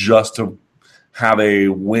strengths just to have a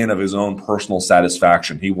win of his own personal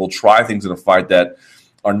satisfaction. He will try things in a fight that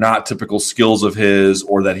are not typical skills of his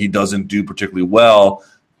or that he doesn't do particularly well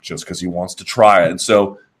just because he wants to try it. And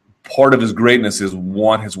so part of his greatness is,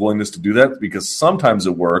 one, his willingness to do that, because sometimes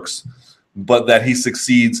it works, but that he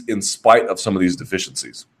succeeds in spite of some of these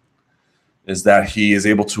deficiencies, is that he is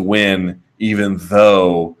able to win even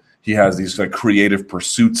though he has these creative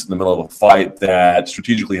pursuits in the middle of a fight that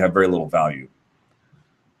strategically have very little value.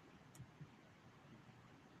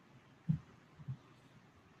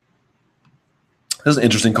 This is an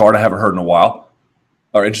interesting card I haven't heard in a while.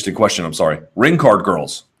 Or interesting question, I'm sorry. Ring card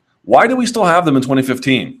girls. Why do we still have them in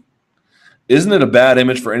 2015? Isn't it a bad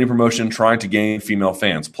image for any promotion trying to gain female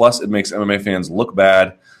fans? Plus, it makes MMA fans look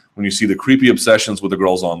bad when you see the creepy obsessions with the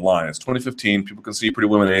girls online. It's 2015. People can see pretty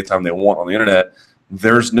women anytime they want on the internet.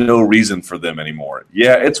 There's no reason for them anymore.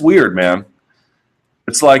 Yeah, it's weird, man.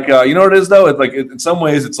 It's like, you know what it is, though? It's like, in some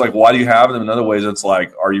ways, it's like, why do you have them? In other ways, it's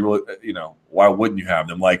like, are you really, why wouldn't you have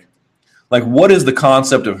them? Like, what is the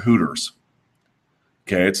concept of Hooters?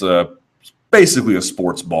 Okay, it's basically a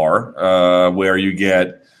sports bar where you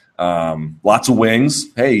get lots of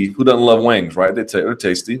wings. Hey, who doesn't love wings, right? They're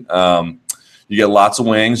tasty. You get lots of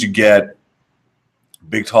wings. You get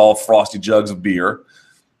big, tall, frosty jugs of beer.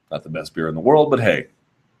 Not the best beer in the world, but hey,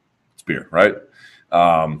 it's beer, right?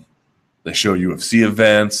 They show UFC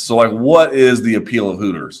events. So, like, what is the appeal of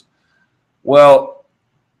Hooters? Well,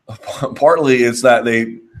 partly it's that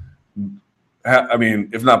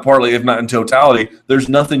if not in totality, there's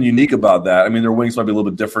nothing unique about that. I mean, their wings might be a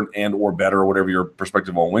little bit different and or better, or whatever your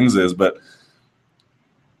perspective on wings is. But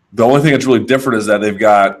the only thing that's really different is that they've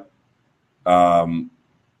got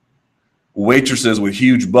waitresses with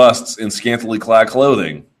huge busts in scantily clad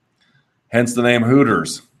clothing, hence the name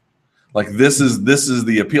Hooters. Like, this is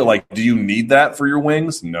the appeal. Like, do you need that for your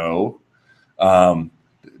wings? No.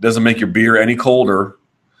 It doesn't make your beer any colder.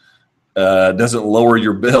 Doesn't lower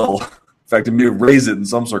your bill. In fact, it may raise it in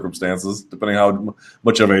some circumstances, depending how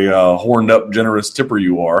much of a horned-up, generous tipper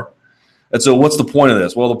you are. And so what's the point of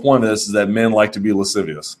this? Well, the point of this is that men like to be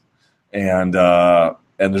lascivious, and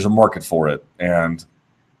there's a market for it. And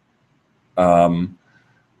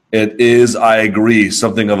it is, I agree,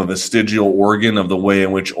 something of a vestigial organ of the way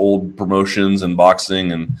in which old promotions and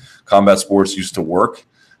boxing and combat sports used to work.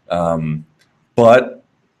 But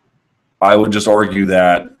I would just argue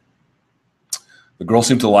that the girls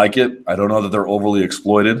seem to like it. I don't know that they're overly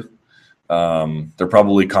exploited. They're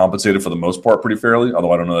probably compensated for the most part pretty fairly,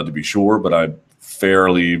 although I don't know that to be sure, but I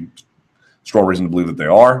fairly strong reason to believe that they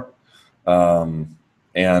are.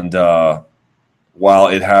 While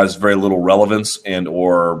it has very little relevance and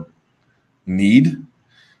or need,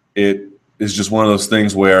 it is just one of those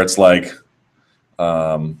things where it's like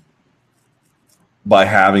by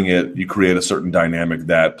having it, you create a certain dynamic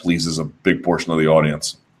that pleases a big portion of the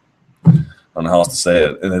audience. I don't know how else to say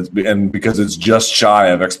it. And because it's just shy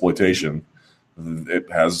of exploitation,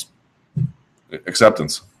 it has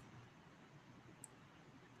acceptance.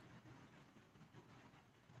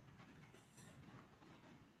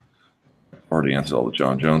 Already answered all the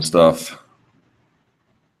Jon Jones stuff.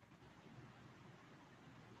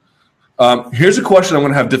 Here's a question I'm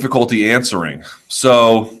going to have difficulty answering.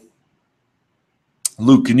 So,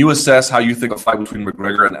 Luke, can you assess how you think a fight between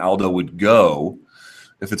McGregor and Aldo would go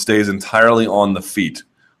if it stays entirely on the feet?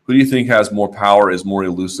 Who do you think has more power, is more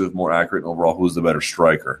elusive, more accurate, and overall, who's the better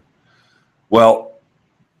striker? Well,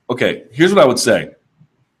 okay, here's what I would say.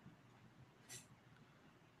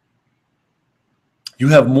 You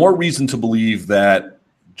have more reason to believe that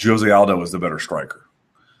Jose Aldo is the better striker.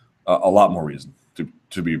 A lot more reason,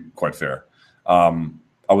 to be quite fair.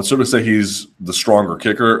 I would sort of say he's the stronger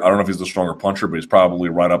kicker. I don't know if he's the stronger puncher, but he's probably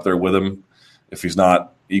right up there with him if he's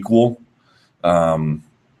not equal.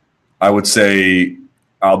 I would say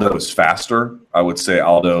Aldo is faster. I would say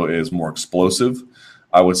Aldo is more explosive.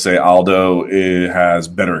 I would say Aldo has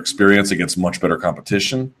better experience against much better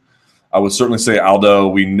competition. I would certainly say Aldo,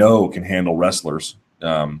 we know, can handle wrestlers.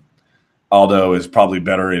 Aldo is probably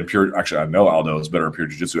better in pure – actually, I know Aldo is better in pure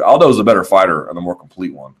jiu-jitsu. Aldo is a better fighter and a more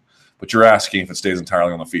complete one. But you're asking if it stays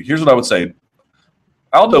entirely on the feet. Here's what I would say.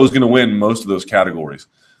 Aldo is going to win most of those categories.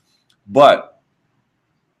 But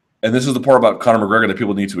 – and this is the part about Conor McGregor that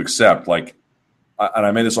people need to accept. Like, and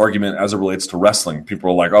I made this argument as it relates to wrestling.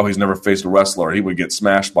 People are like, oh, he's never faced a wrestler. He would get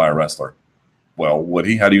smashed by a wrestler. Well, would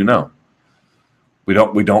he? How do you know? We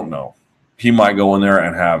don't know. He might go in there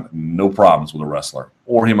and have no problems with a wrestler.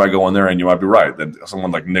 Or he might go in there and you might be right that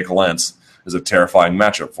someone like Nick Lentz is a terrifying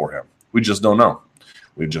matchup for him. We just don't know.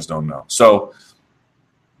 So,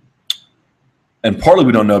 and partly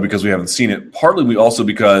we don't know because we haven't seen it. Partly we also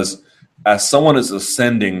because as someone is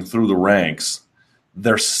ascending through the ranks,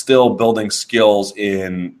 they're still building skills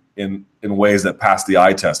in ways that pass the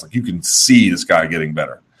eye test. Like, you can see this guy getting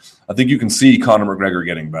better. I think you can see Conor McGregor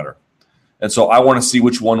getting better. And so I want to see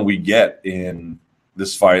which one we get in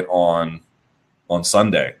this fight on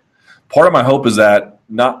Sunday. Part of my hope is that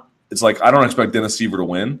it's like I don't expect Dennis Siver to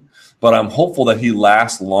win, but I'm hopeful that he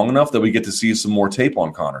lasts long enough that we get to see some more tape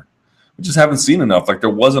on Conor. We just haven't seen enough. Like, there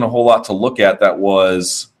wasn't a whole lot to look at that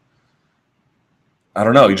was, I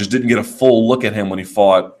don't know, you just didn't get a full look at him when he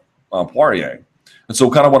fought Poirier. And so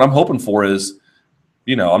kind of what I'm hoping for is,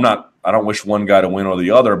 I don't wish one guy to win or the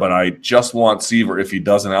other, but I just want Siver, if he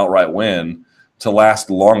doesn't outright win, to last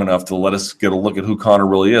long enough to let us get a look at who Conor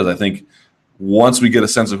really is. I think once we get a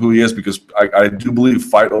sense of who he is, because I do believe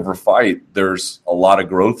fight over fight, there's a lot of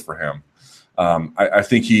growth for him. I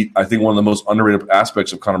think one of the most underrated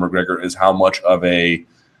aspects of Conor McGregor is how much of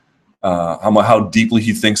how deeply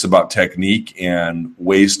he thinks about technique and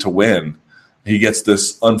ways to win. He gets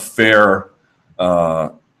this unfair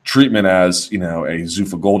treatment as, a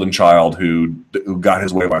Zuffa golden child who got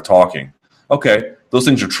his way by talking. Okay, those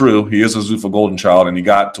things are true. He is a Zuffa golden child, and he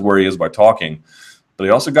got to where he is by talking, but he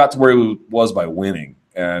also got to where he was by winning.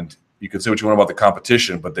 And you can say what you want about the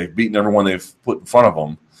competition, but they've beaten everyone they've put in front of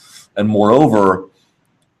him. And moreover,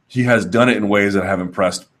 he has done it in ways that have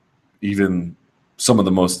impressed even some of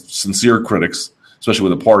the most sincere critics, especially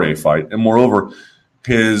with the Poirier fight. And moreover,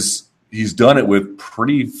 he's done it with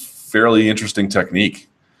fairly interesting technique.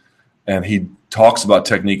 And he talks about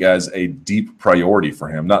technique as a deep priority for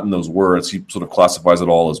him, not in those words. He sort of classifies it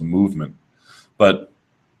all as movement. But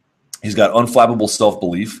he's got unflappable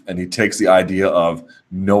self-belief, and he takes the idea of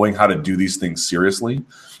knowing how to do these things seriously.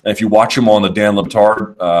 And if you watch him on the Dan Le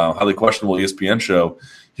Batard, highly questionable ESPN show,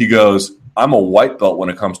 he goes, I'm a white belt when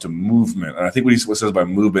it comes to movement. And I think what he says by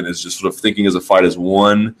movement is just sort of thinking as a fight as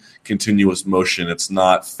one continuous motion. It's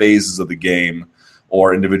not phases of the game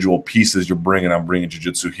or individual pieces you're bringing. I'm bringing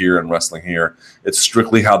jiu-jitsu here and wrestling here. It's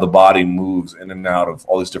strictly how the body moves in and out of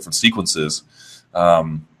all these different sequences.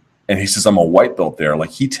 And he says, I'm a white belt there.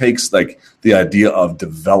 Like, he takes like the idea of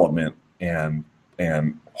development and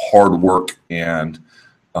hard work and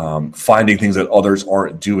finding things that others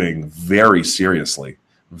aren't doing very seriously.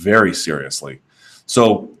 Very seriously.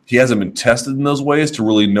 So he hasn't been tested in those ways to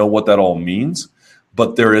really know what that all means,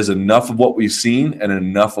 but there is enough of what we've seen and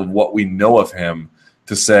enough of what we know of him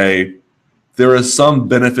to say there is some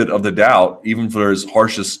benefit of the doubt, even for his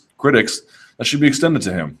harshest critics, that should be extended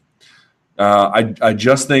to him. I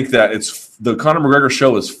just think that the Conor McGregor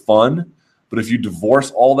show is fun, but if you divorce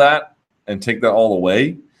all that and take that all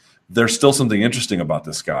away, there's still something interesting about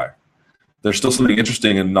this guy. There's still something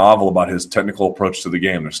interesting and novel about his technical approach to the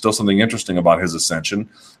game. There's still something interesting about his ascension,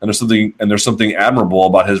 and there's something admirable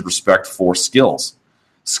about his respect for skills.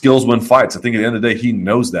 Skills win fights. I think at the end of the day, he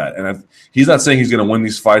knows that, and he's not saying he's going to win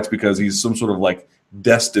these fights because he's some sort of like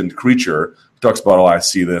destined creature. He talks about, I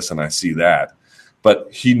see this and I see that,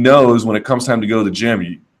 but he knows when it comes time to go to the gym,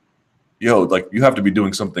 you have to be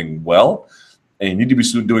doing something well, and you need to be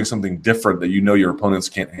doing something different that your opponents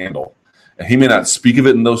can't handle. And he may not speak of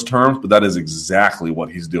it in those terms, but that is exactly what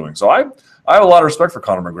he's doing. So I have a lot of respect for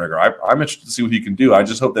Conor McGregor. I'm interested to see what he can do. I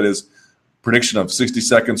just hope that his prediction of 60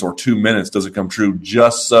 seconds or 2 minutes doesn't come true,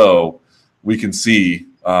 just so we can see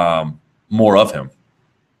more of him.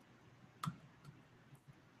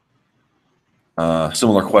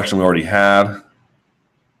 Similar question we already had.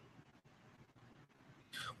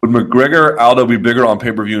 Would McGregor Aldo be bigger on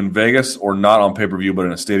pay-per-view in Vegas or not on pay-per-view but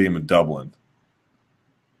in a stadium in Dublin?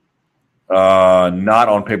 Not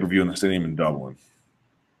on pay-per-view in the stadium in Dublin.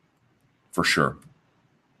 For sure.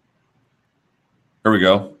 Here we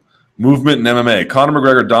go. Movement in MMA. Conor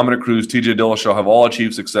McGregor, Dominic Cruz, TJ Dillashaw have all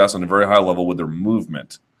achieved success on a very high level with their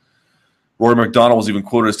movement. Rory McDonald was even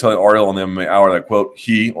quoted as telling Ariel on the MMA Hour that, quote,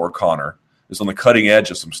 he, or Conor, is on the cutting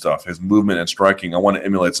edge of some stuff. His movement and striking, I want to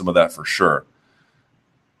emulate some of that for sure.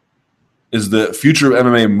 Is the future of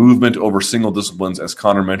MMA movement over single disciplines, as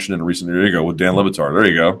Conor mentioned in a recent There you go, with Dan Le Batard. There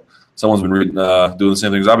you go. Someone's been doing the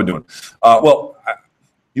same things I've been doing.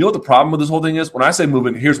 You know what the problem with this whole thing is? When I say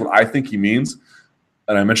movement, here's what I think he means.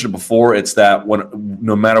 And I mentioned it before. It's that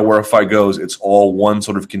no matter where a fight goes, it's all one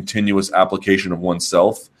sort of continuous application of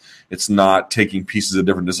oneself. It's not taking pieces of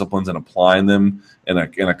different disciplines and applying them in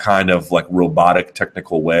a kind of like robotic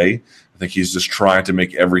technical way. I think he's just trying to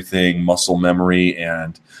make everything muscle memory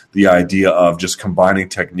and the idea of just combining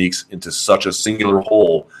techniques into such a singular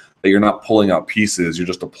whole that you're not pulling out pieces, you're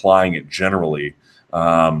just applying it generally.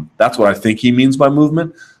 That's what I think he means by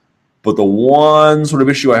movement. But the one sort of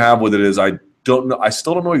issue I have with it is I still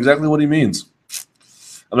don't know exactly what he means.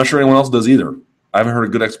 I'm not sure anyone else does either. I haven't heard a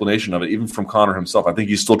good explanation of it, even from Conor himself. I think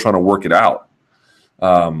he's still trying to work it out.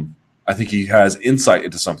 I think he has insight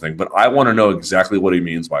into something, but I want to know exactly what he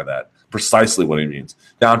means by that, precisely what he means,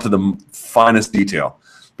 down to the finest detail.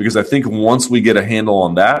 Because I think once we get a handle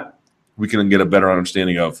on that, we can get a better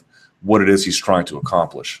understanding of what it is he's trying to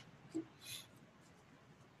accomplish.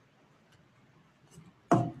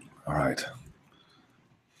 All right.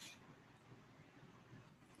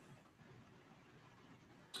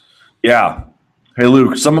 Yeah. Hey,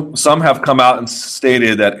 Luke, some have come out and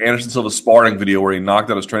stated that Anderson Silva's sparring video where he knocked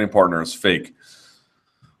out his training partner is fake.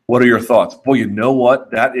 What are your thoughts? Boy, you know what?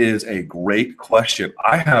 That is a great question.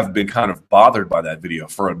 I have been kind of bothered by that video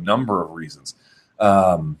for a number of reasons.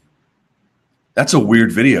 That's a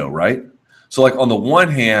weird video, right? So, like, on the one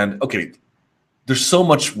hand, okay, there's so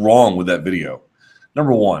much wrong with that video.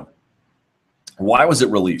 Number one, why was it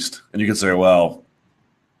released? And you can say, well,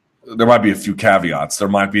 there might be a few caveats. There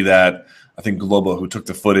might be that, I think Globo, who took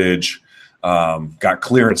the footage, got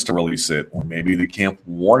clearance to release it, or maybe the camp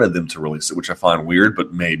wanted them to release it, which I find weird,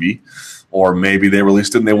 but maybe. Or maybe they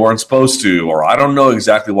released it and they weren't supposed to, or I don't know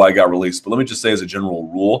exactly why it got released. But let me just say as a general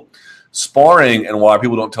rule, sparring and why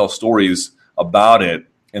people don't tell stories about it,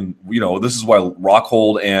 and this is why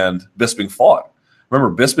Rockhold and Bisping fought.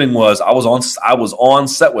 Remember, Bisping I was on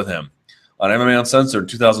set with him on MMA Uncensored in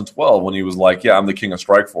 2012 when he was like, "Yeah, I'm the king of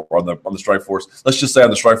Strikeforce, or on the Strikeforce. Let's just say I'm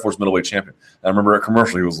the Strikeforce middleweight champion." And I remember at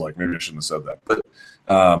commercial he was like, "Maybe I shouldn't have said that." But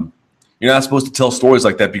you're not supposed to tell stories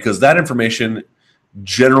like that because that information,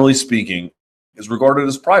 generally speaking, is regarded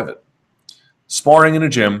as private. Sparring in a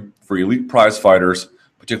gym for elite prize fighters,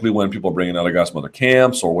 particularly when people are bringing other guys from other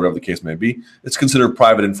camps or whatever the case may be, it's considered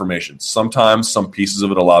private information. Sometimes some pieces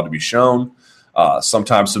of it are allowed to be shown.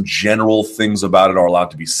 Sometimes some general things about it are allowed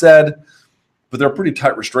to be said. But there are pretty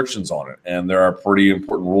tight restrictions on it, and there are pretty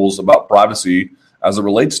important rules about privacy as it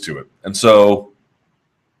relates to it. And so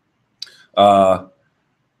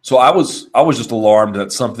I was just alarmed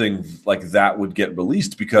that something like that would get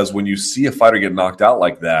released, because when you see a fighter get knocked out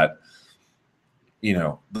like that,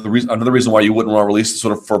 another reason why you wouldn't want to release it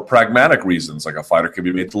sort of for pragmatic reasons, like a fighter could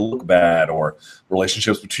be made to look bad, or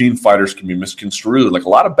relationships between fighters can be misconstrued. Like, a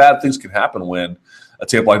lot of bad things can happen when a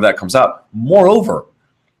tape like that comes out. Moreover,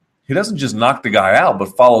 he doesn't just knock the guy out,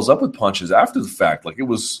 but follows up with punches after the fact. Like, it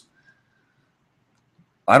was,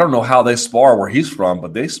 I don't know how they spar where he's from,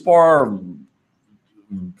 but they spar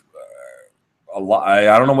a lot.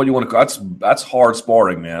 I don't know what you want to call it. That's hard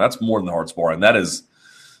sparring, man. That's more than hard sparring. That is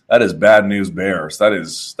bad news bears. That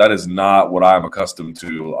is not what I'm accustomed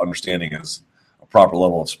to understanding as a proper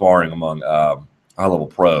level of sparring among high level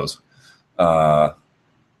pros. But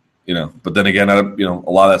then again, a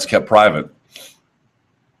lot of that's kept private.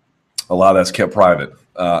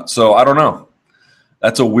 So I don't know.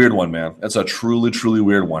 That's a weird one, man. That's a truly, truly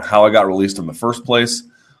weird one. How it got released in the first place.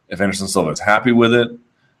 If Anderson Silva is happy with it.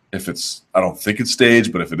 I don't think it's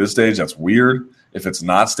staged, but if it is staged, that's weird. If it's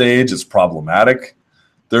not staged, it's problematic.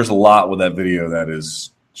 There's a lot with that video that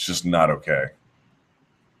is just not okay.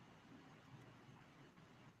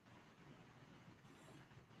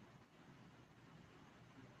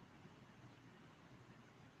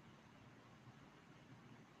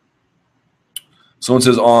 Someone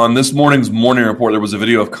says, on this morning's morning report, there was a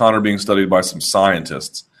video of Conor being studied by some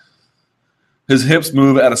scientists. His hips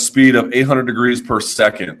move at a speed of 800 degrees per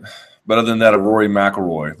second, better than that of Rory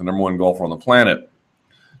McIlroy, the number one golfer on the planet.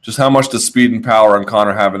 Just how much does speed and power on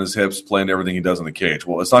Conor have in his hips play into everything he does in the cage?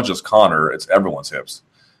 Well, it's not just Conor, it's everyone's hips.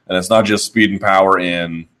 And it's not just speed and power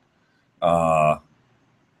in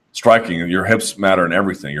striking. Your hips matter in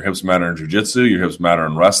everything. Your hips matter in jiu-jitsu. Your hips matter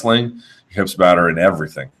in wrestling. Your hips matter in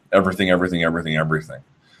everything. Everything.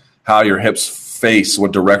 How your hips face,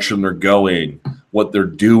 what direction they're going, what they're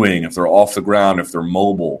doing, if they're off the ground, if they're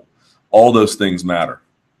mobile. All those things matter.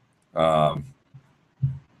 And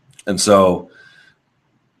so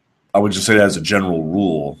I would just say that as a general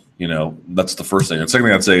rule, that's the first thing. And the second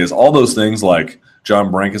thing I'd say is all those things like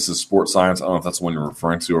John Brankis' Sports Science, I don't know if that's the one you're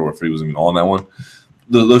referring to or if he was even on that one.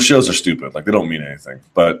 Those shows are stupid. Like, they don't mean anything.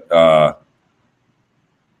 But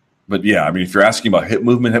yeah, I mean, if you're asking about hip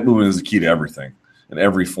movement is the key to everything, in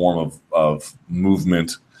every form of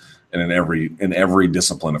movement and in every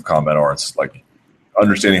discipline of combat arts. Like,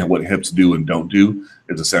 understanding what hips do and don't do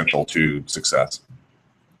is essential to success.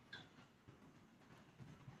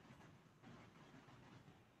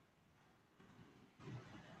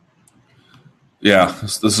 Yeah,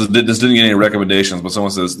 this didn't get any recommendations, but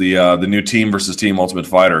someone says the new Team versus Team Ultimate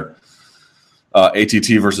Fighter, ATT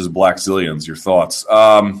versus Black Zillions. Your thoughts?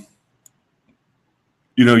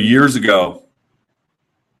 Years ago,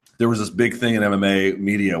 there was this big thing in MMA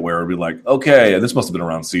media where it'd be like, okay, this must have been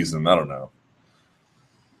around season, I don't know,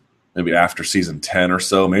 maybe after season 10 or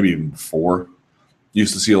so, maybe even before. You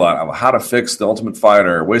used to see a lot of how to fix the Ultimate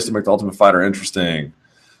Fighter, ways to make the Ultimate Fighter interesting.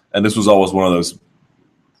 And this was always one of those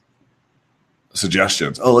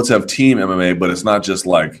suggestions. Oh, let's have team MMA, but it's not just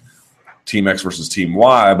like Team X versus Team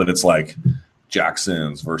Y, but it's like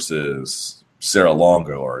Jackson's versus Sarah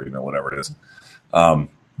Longo or, whatever it is.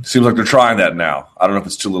 Seems like they're trying that now. I don't know if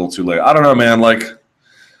it's too little, too late. I don't know, man. Like,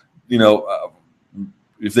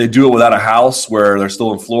 if they do it without a house where they're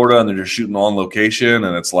still in Florida and they're just shooting on location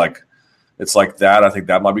and it's like that, I think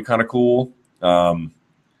that might be kind of cool.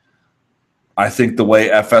 I think the way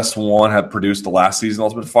FS1 had produced the last season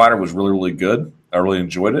Ultimate Fighter was really, really good. I really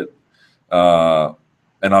enjoyed it. And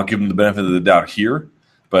I'll give them the benefit of the doubt here.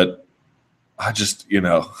 But I just,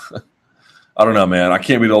 I don't know, man. I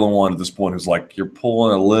can't be the only one at this point who's like, you're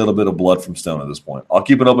pulling a little bit of blood from stone at this point. I'll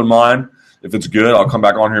keep an open mind. If it's good, I'll come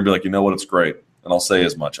back on here and be like, you know what, it's great. And I'll say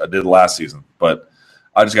as much. I did last season. But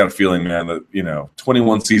I just got a feeling, man, that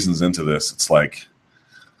 21 seasons into this, it's like,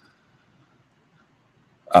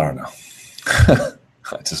 I don't know.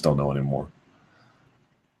 I just don't know anymore.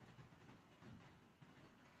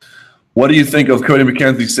 What do you think of Cody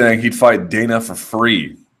McKenzie saying he'd fight Dana for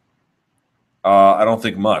free? I don't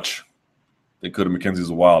think much. I think Cody McKenzie's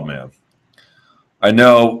a wild man. I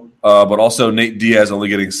know, but also Nate Diaz only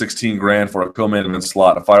getting $16,000 for a co-main event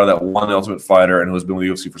slot, a fighter that won the Ultimate Fighter and who has been with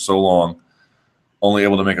the UFC for so long, only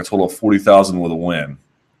able to make a total of $40,000 with a win.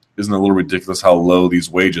 Isn't it a little ridiculous how low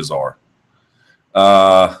these wages are?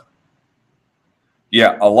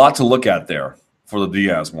 Yeah, a lot to look at there for the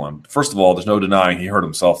Diaz one. First of all, there's no denying he hurt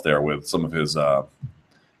himself there with some of his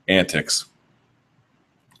antics.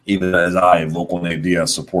 Even as a local Nate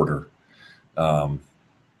Diaz supporter, can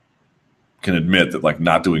admit that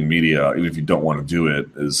not doing media, even if you don't want to do it,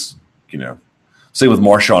 is same with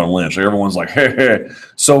Marshawn Lynch. Everyone's like, hey,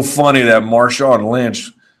 so funny that Marshawn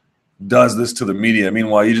Lynch does this to the media.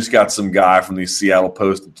 Meanwhile, you just got some guy from the Seattle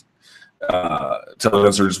Post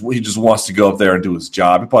television. He just wants to go up there and do his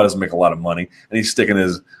job. He probably doesn't make a lot of money, and he's sticking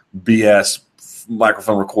his BS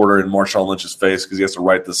microphone recorder in Marshawn Lynch's face because he has to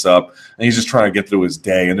write this up, and he's just trying to get through his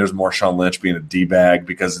day. And there's Marshawn Lynch being a D-bag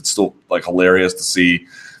because it's still hilarious to see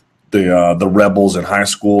the rebels in high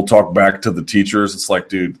school talk back to the teachers. It's like,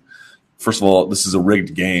 dude, first of all, this is a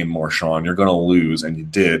rigged game, Marshawn. You're going to lose, and you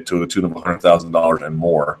did, to the tune of $100,000 and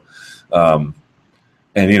more. And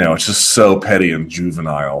it's just so petty and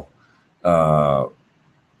juvenile.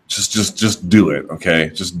 Just do it, okay?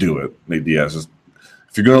 Just do it, Nate Diaz.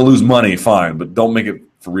 If you're going to lose money, fine, but don't make it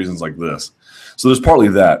for reasons like this. So there's partly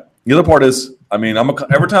that. The other part is,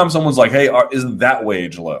 every time someone's like, hey, isn't that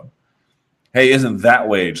wage low? Hey, isn't that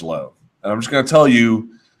wage low? And I'm just going to tell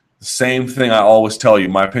you the same thing I always tell you.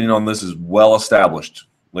 My opinion on this is well established,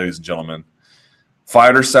 ladies and gentlemen.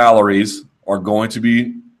 Fighter salaries are going to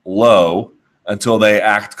be low until they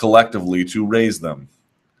act collectively to raise them.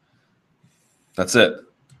 That's it.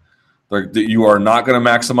 You are not going to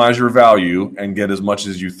maximize your value and get as much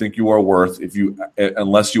as you think you are worth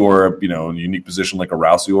unless you are in a unique position like a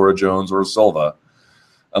Rousey or a Jones or a Silva,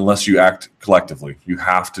 unless you act collectively. You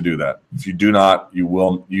have to do that. If you do not, you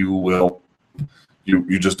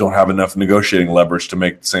just don't have enough negotiating leverage to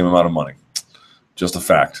make the same amount of money. Just a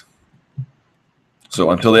fact.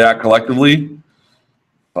 So until they act collectively,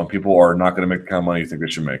 some people are not going to make the kind of money you think they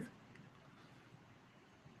should make.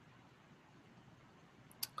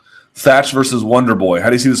 Thatch versus Wonder Boy. How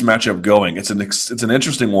do you see this matchup going? It's an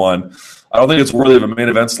interesting one. I don't think it's worthy of a main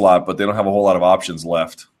event slot, but they don't have a whole lot of options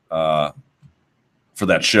left for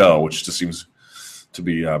that show, which just seems to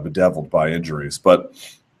be bedeviled by injuries. But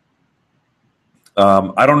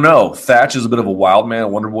I don't know. Thatch is a bit of a wild man.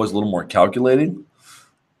 Wonder Boy is a little more calculating.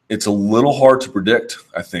 It's a little hard to predict,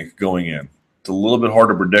 I think, going in. It's a little bit hard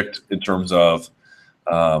to predict in terms of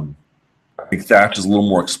I think Thatch is a little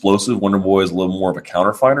more explosive. Wonder Boy is a little more of a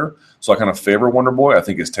counter fighter. So I kind of favor Wonder Boy. I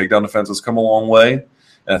think his takedown defense has come a long way,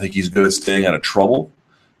 and I think he's good at staying out of trouble.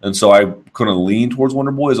 And so I kind of lean towards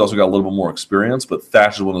Wonder Boy. He's also got a little bit more experience, but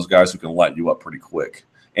Thatch is one of those guys who can light you up pretty quick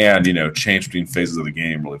and, change between phases of the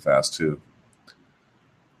game really fast too.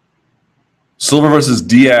 Silva versus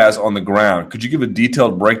Diaz on the ground. Could you give a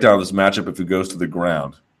detailed breakdown of this matchup if it goes to the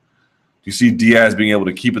ground? Do you see Diaz being able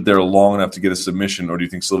to keep it there long enough to get a submission, or do you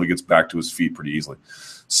think Silva gets back to his feet pretty easily?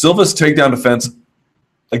 Silva's takedown defense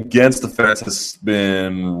against the fence has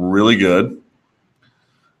been really good.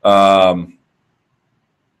 Was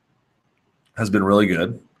really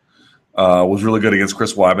good against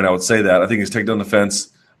Chris Weidman. I would say that. I think his takedown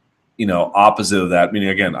defense, opposite of that. Meaning,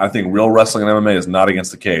 again, I think real wrestling in MMA is not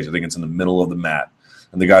against the cage. I think it's in the middle of the mat.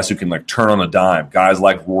 And the guys who can, turn on a dime. Guys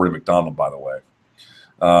like Rory McDonald, by the way.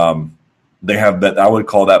 They have that. I would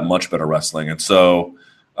call that much better wrestling. And so,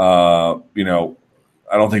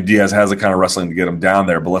 I don't think Diaz has the kind of wrestling to get him down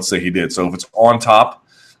there, but let's say he did. So if it's on top,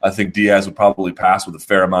 I think Diaz would probably pass with a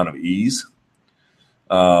fair amount of ease.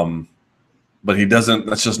 But he doesn't.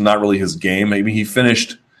 That's just not really his game. Maybe he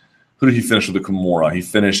finished. Who did he finish with the Kimura? He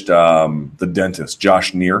finished the dentist,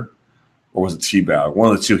 Josh Neer, or was it T-Bag?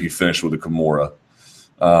 One of the two he finished with the Kimura.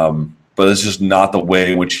 But it's just not the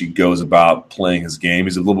way in which he goes about playing his game.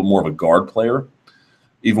 He's a little bit more of a guard player.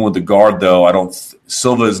 Even with the guard, though,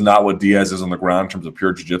 Silva is not what Diaz is on the ground in terms of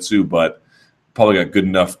pure jiu-jitsu, but probably got good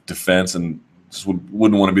enough defense and just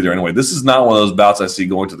wouldn't want to be there anyway. This is not one of those bouts I see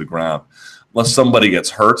going to the ground. Unless somebody gets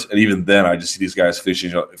hurt, and even then I just see these guys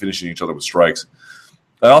finishing each other with strikes.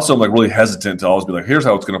 I also am really hesitant to always be like, here's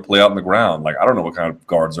how it's going to play out on the ground. I don't know what kind of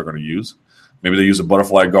guards they're going to use. Maybe they use a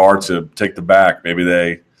butterfly guard to take the back. Maybe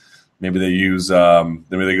they Maybe they use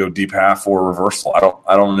maybe they go deep half or reversal.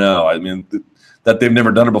 I don't know. I mean, that they've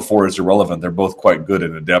never done it before is irrelevant. They're both quite good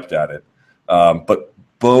and adept at it. But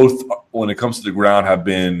both, when it comes to the ground, have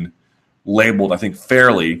been labeled, I think,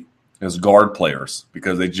 fairly as guard players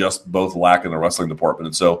because they just both lack in the wrestling department.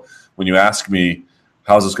 And so when you ask me,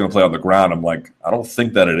 how's this going to play on the ground? I'm like, I don't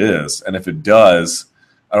think that it is. And if it does,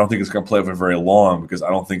 I don't think it's going to play for very long because I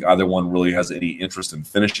don't think either one really has any interest in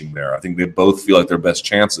finishing there. I think they both feel like their best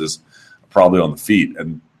chances are probably on the feet.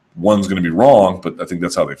 And one's going to be wrong, but I think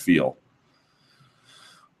that's how they feel.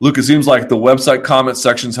 Luke, it seems like the website comment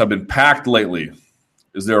sections have been packed lately.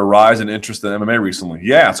 Is there a rise in interest in MMA recently?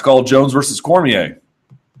 Yeah, it's called Jones versus Cormier.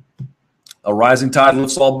 A rising tide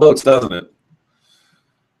lifts all boats, doesn't it?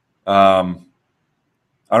 I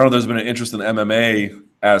don't know if there's been an interest in MMA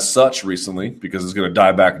as such recently because it's going to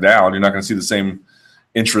die back down. You're not going to see the same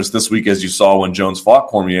interest this week as you saw when Jones fought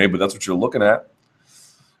Cormier, but that's what you're looking at.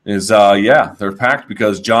 They're packed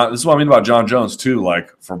because this is what I mean about Jon Jones too.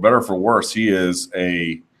 Like, for better or for worse, he is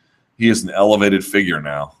an elevated figure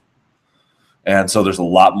now. And so there's a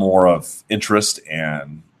lot more of interest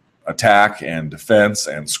and attack and defense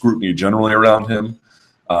and scrutiny generally around him.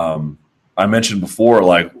 I mentioned before,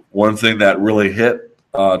 like, one thing that really hit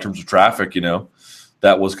in terms of traffic,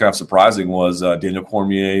 that was kind of surprising was Daniel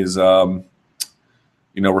Cormier's,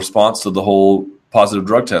 response to the whole positive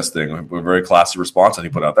drug test thing. A very classy response that he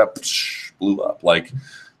put out. That blew up. Like,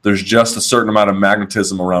 there's just a certain amount of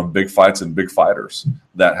magnetism around big fights and big fighters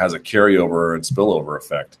that has a carryover and spillover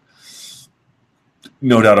effect.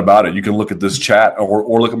 No doubt about it. You can look at this chat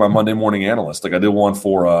or look at my Monday morning analyst. Like, I did one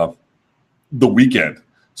for the weekend.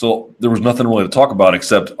 So there was nothing really to talk about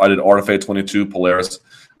except I did RFA 22, Polaris,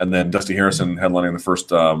 and then Dusty Harrison headlining the first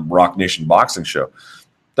Rock Nation boxing show.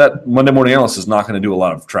 That Monday morning analyst is not going to do a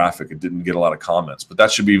lot of traffic. It didn't get a lot of comments, but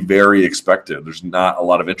that should be very expected. There's not a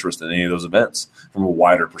lot of interest in any of those events from a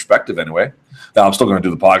wider perspective anyway. Now, I'm still going to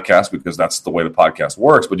do the podcast because that's the way the podcast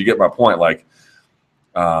works, but you get my point. Like,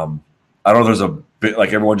 I don't know if there's a bit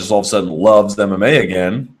like everyone just all of a sudden loves MMA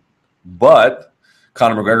again, but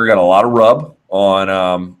Conor McGregor got a lot of rub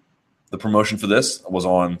on the promotion for this. It was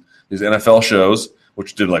on these NFL shows,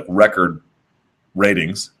 which did like record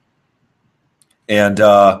ratings. And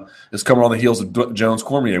it's coming on the heels of Jones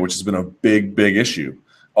Cormier, which has been a big, big issue.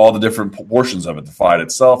 All the different portions of it, the fight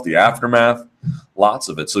itself, the aftermath, lots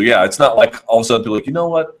of it. So, yeah, it's not like all of a sudden people are like, you know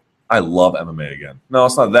what? I love MMA again. No,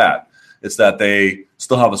 it's not that. It's that they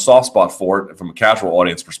still have a soft spot for it from a casual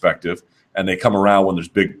audience perspective, and they come around when there's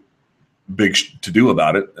big to do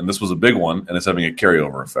about it. And this was a big one, and it's having a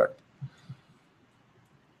carryover effect.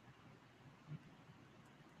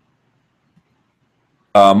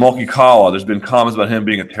 Mulkey Kawa, there's been comments about him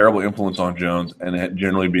being a terrible influence on Jones and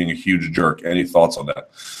generally being a huge jerk. Any thoughts on that?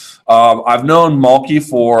 I've known Mulkey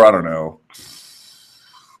for, I don't know,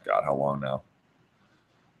 God, how long now?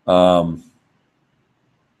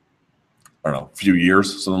 I don't know, a few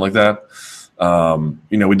years, something like that.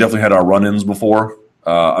 We definitely had our run-ins before.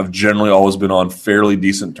 I've generally always been on fairly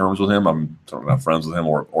decent terms with him. I'm certainly not friends with him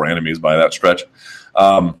or enemies by that stretch.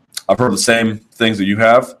 I've heard the same things that you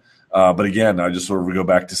have. But again, I just sort of go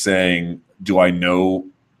back to saying, do I know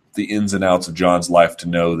the ins and outs of John's life to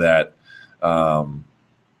know that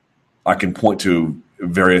I can point to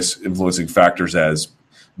various influencing factors as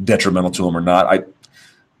detrimental to him or not?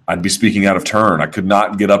 I'd be speaking out of turn. I could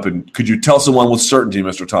not get up and – could you tell someone with certainty,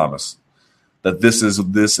 Mr. Thomas, that this is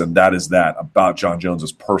this and that is that about Jon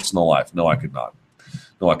Jones's personal life? No, I could not.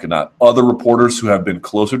 No, I could not. Other reporters who have been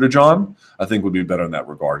closer to Jon, I think, would be better in that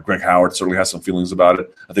regard. Greg Howard certainly has some feelings about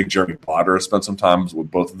it. I think Jeremy Potter has spent some time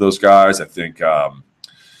with both of those guys. I think, God,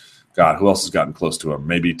 who else has gotten close to him?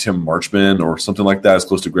 Maybe Tim Marchman or something like that, as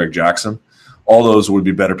close to Greg Jackson. All those would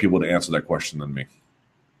be better people to answer that question than me.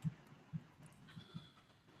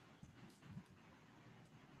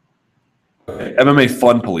 Okay, MMA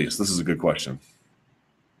Fun Police. This is a good question.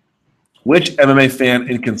 Which MMA fan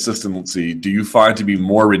inconsistency do you find to be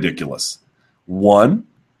more ridiculous? 1,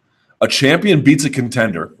 a champion beats a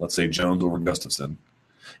contender, let's say Jones over Gustafsson,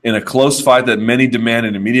 in a close fight that many demand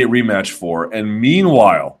an immediate rematch for, and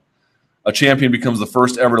meanwhile, a champion becomes the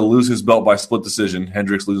first ever to lose his belt by split decision,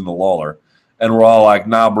 Hendricks losing to Lawler, and we're all like,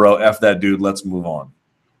 nah, bro, F that dude, let's move on.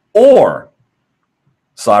 Or,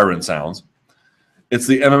 siren sounds, it's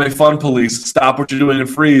the MMA Fun Police, stop what you're doing and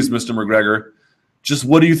freeze, Mr. McGregor. Just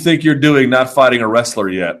what do you think you're doing not fighting a wrestler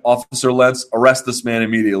yet? Officer Lentz, arrest this man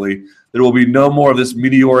immediately. There will be no more of this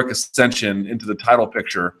meteoric ascension into the title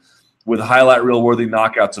picture with highlight reel-worthy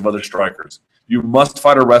knockouts of other strikers. You must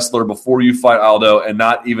fight a wrestler before you fight Aldo and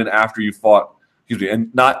not even after you fought –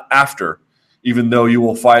 and not after, even though you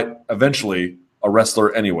will fight eventually a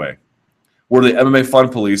wrestler anyway. We're the MMA fun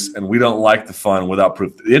police, and we don't like the fun without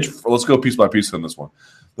proof. Let's go piece by piece on this one.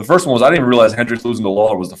 The first one was I didn't even realize Hendricks losing to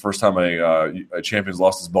Lawler was the first time a champion's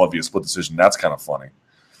lost his belt via split decision. That's kind of funny.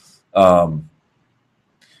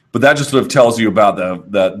 But that just sort of tells you about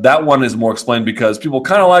that one is more explained because people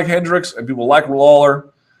kind of like Hendricks and people like Lawler.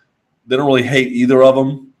 They don't really hate either of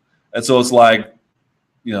them. And so it's like,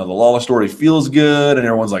 the Lawler story feels good, and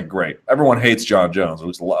everyone's like, great. Everyone hates Jon Jones. At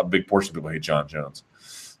least a big portion of people hate Jon Jones.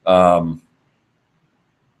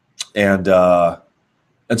 And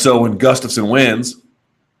so when Gustafsson wins,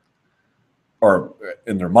 or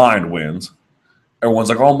in their mind wins, everyone's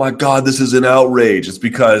like, oh my God, this is an outrage. It's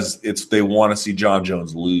because they want to see Jon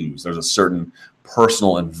Jones lose. There's a certain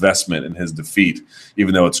personal investment in his defeat,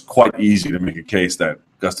 even though it's quite easy to make a case that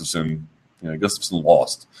Gustafsson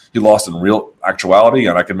lost. He lost in real actuality,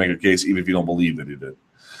 and I can make a case even if you don't believe that he did.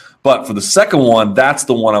 But for the second one, that's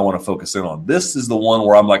the one I want to focus in on. This is the one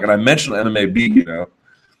where I'm like, and I mentioned MMA Beat,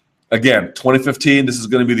 again, 2015, this is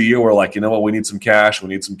going to be the year where like, we need some cash. We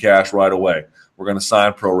need some cash right away. We're going to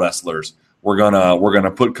sign pro wrestlers. We're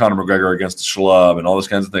gonna put Conor McGregor against the schlub and all those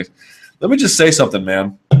kinds of things. Let me just say something,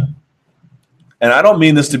 man. And I don't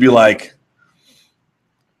mean this to be like,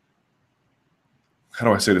 how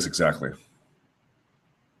do I say this exactly?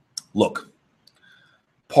 Look,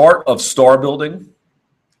 part of star building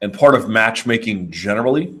and part of matchmaking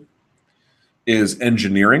generally is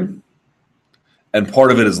engineering, and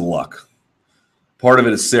part of it is luck. Part of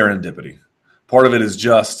it is serendipity. Part of it is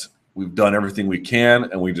just we've done everything we can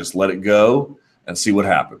and we just let it go and see what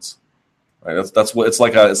happens. Right? That's what it's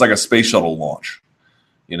like a space shuttle launch,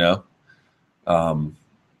 You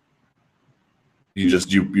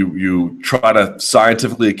try to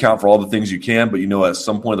scientifically account for all the things you can, but at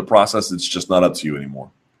some point in the process, it's just not up to you anymore.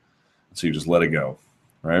 So you just let it go,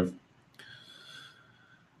 right?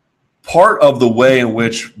 Part of the way in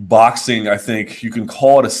which boxing, I think you can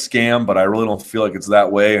call it a scam, but I really don't feel like it's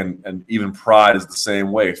that way. And even Pride is the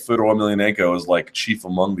same way. Fedor Emelianenko is like chief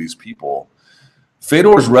among these people.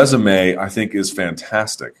 Fedor's resume, I think, is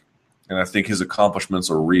fantastic. And I think his accomplishments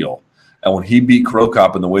are real. And when he beat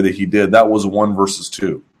Krokop in the way that he did, that was 1 versus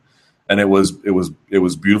 2. And it was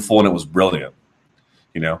beautiful and it was brilliant,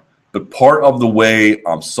 But part of the way,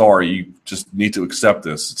 I'm sorry, you just need to accept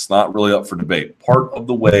this. It's not really up for debate. Part of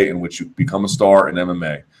the way in which you become a star in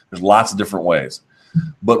MMA, there's lots of different ways.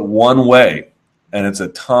 But one way, and it's a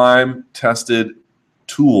time-tested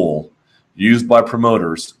tool used by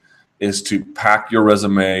promoters, is to pack your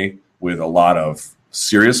resume with a lot of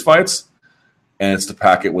serious fights, and it's to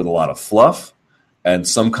pack it with a lot of fluff and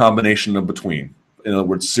some combination of between. In other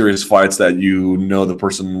words, serious fights that the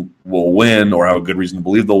person will win or have a good reason to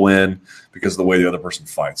believe they'll win because of the way the other person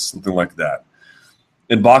fights, something like that.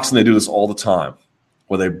 In boxing, they do this all the time,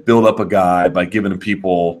 where they build up a guy by giving him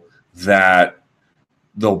people that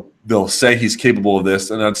they'll say he's capable of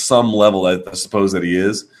this, and at some level, I suppose that he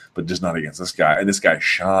is, but just not against this guy. And this guy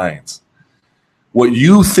shines. What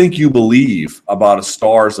you think you believe about a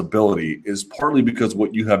star's ability is partly because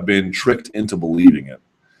what you have been tricked into believing it.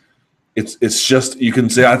 It's just, you can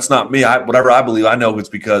say, it's not me. Whatever I believe, I know it's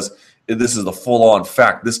because this is the full-on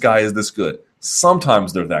fact. This guy is this good.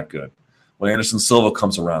 Sometimes they're that good. When Anderson Silva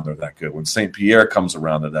comes around, they're that good. When St. Pierre comes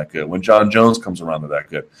around, they're that good. When Jon Jones comes around, they're that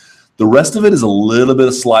good. The rest of it is a little bit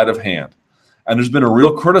of sleight of hand. And there's been a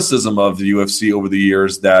real criticism of the UFC over the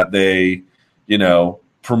years that they,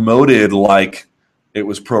 promoted like it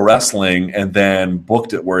was pro wrestling and then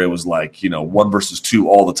booked it where it was like, 1 versus 2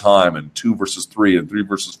 all the time and 2 versus 3 and 3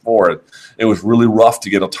 versus 4. It was really rough to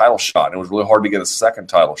get a title shot. And it was really hard to get a second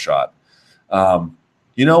title shot.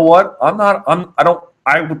 You know what?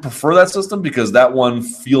 I would prefer that system because that one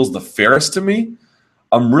feels the fairest to me.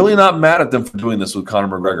 I'm really not mad at them for doing this with Conor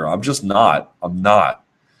McGregor. I'm just not. I'm not.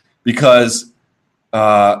 Because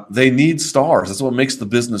they need stars. That's what makes the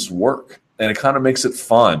business work. And it kind of makes it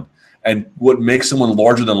fun. And what makes someone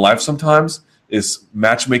larger than life sometimes is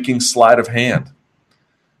matchmaking sleight of hand.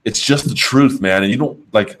 It's just the truth, man. And you don't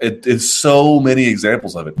it's so many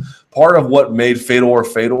examples of it. Part of what made Fedor,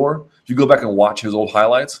 if you go back and watch his old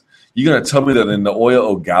highlights, you're going to tell me that in the Oya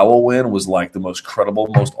Ogawa win was like the most credible,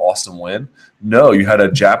 most awesome win? No, you had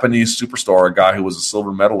a Japanese superstar, a guy who was a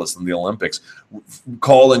silver medalist in the Olympics,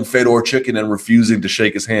 calling Fedor chicken and refusing to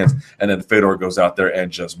shake his hands. And then Fedor goes out there and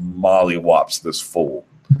just mollywops this fool.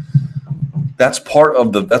 That's part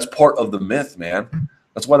of the myth, man.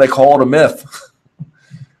 That's why they call it a myth.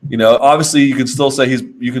 Obviously you can still say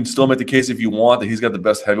you can still make the case if you want that he's got the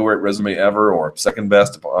best heavyweight resume ever or second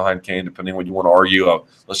best behind Kane, depending on what you want to argue.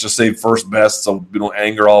 Let's just say first best so we don't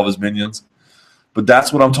anger all of his minions. But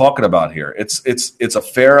that's what I'm talking about here. It's a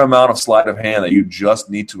fair amount of sleight of hand that you just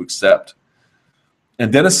need to accept.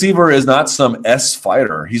 And Dennis Siver is not some S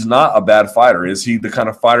fighter. He's not a bad fighter. Is he the kind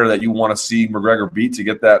of fighter that you want to see McGregor beat to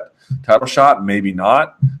get that title shot? Maybe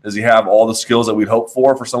not. Does he have all the skills that we'd hope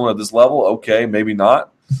for someone at this level? Okay, maybe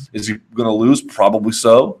not. Is he going to lose? Probably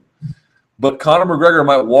so. But Conor McGregor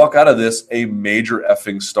might walk out of this a major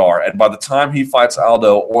effing star. And by the time he fights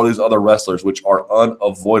Aldo or these other wrestlers, which are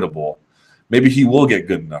unavoidable, maybe he will get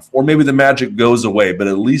good enough. Or maybe the magic goes away, but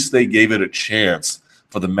at least they gave it a chance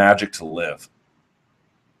for the magic to live.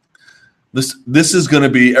 This is going to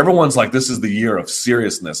be – everyone's like, this is the year of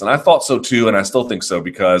seriousness. And I thought so too, and I still think so,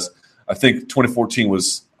 because I think 2014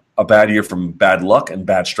 was a bad year from bad luck and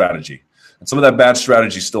bad strategy. And some of that bad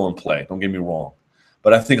strategy is still in play. Don't get me wrong.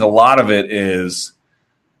 But I think a lot of it is,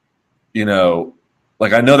 I know they're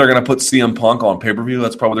going to put CM Punk on pay-per-view.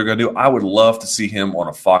 That's probably what they're going to do. I would love to see him on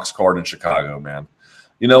a Fox card in Chicago, man.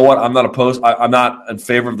 You know what? I'm not opposed. I'm not in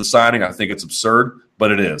favor of the signing. I think it's absurd.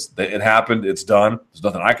 But it is. It happened. It's done. There's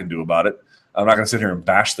nothing I can do about it. I'm not going to sit here and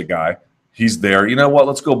bash the guy. He's there. You know what?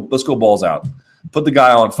 Let's go balls out. Put the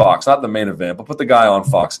guy on Fox, not the main event, but put the guy on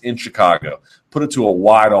Fox in Chicago. Put it to a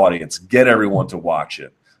wide audience. Get everyone to watch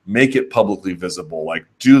it. Make it publicly visible. Like,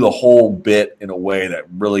 do the whole bit in a way that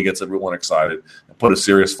really gets everyone excited. And put a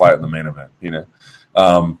serious fight in the main event.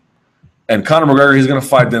 And Conor McGregor, he's going to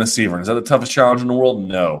fight Dennis Siver. Is that the toughest challenge in the world?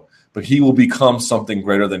 No. But he will become something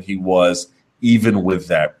greater than he was. Even with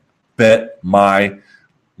that, bet my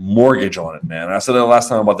mortgage on it, man. And I said that last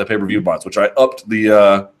time about the pay-per-view bots, which I upped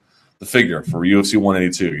the figure for UFC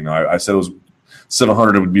 182. I said it was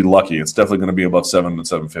 700. It would be lucky. It's definitely going to be above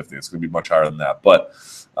 750. It's going to be much higher than that. But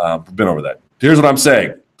we've been over that. Here's what I'm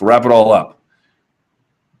saying to wrap it all up.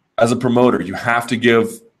 As a promoter, you have to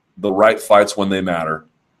give the right fights when they matter.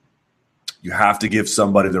 You have to give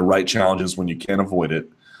somebody the right challenges when you can't avoid it,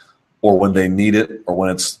 or when they need it, or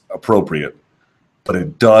when it's appropriate. But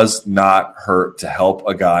it does not hurt to help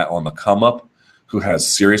a guy on the come-up who has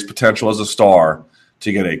serious potential as a star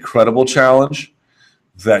to get a credible challenge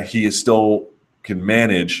that he still can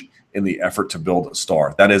manage in the effort to build a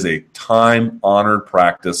star. That is a time-honored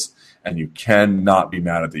practice, and you cannot be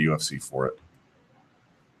mad at the UFC for it.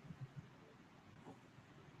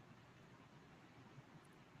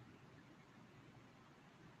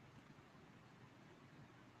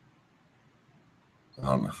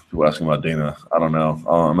 People asking about Dana. I don't know.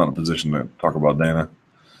 I'm not in a position to talk about Dana.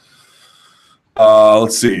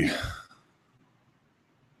 Let's see.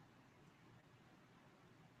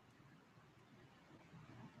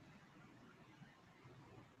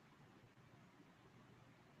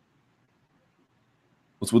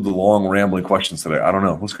 What's with the long, rambling questions today? I don't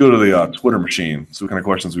know. Let's go to the Twitter machine. See what kind of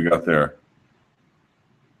questions we got there.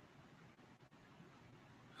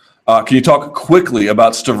 Can you talk quickly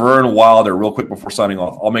about Stiverne and Wilder real quick before signing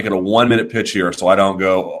off? I'll make it a 1-minute pitch here so I don't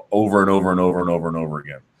go over and over and over and over and over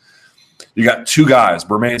again. You got two guys,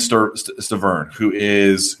 Bermane Stiverne,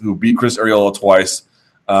 who beat Chris Arreola twice.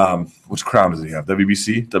 Which crown does he have?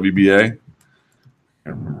 WBC? WBA? I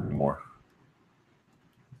can't remember anymore.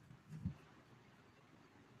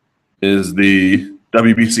 Is the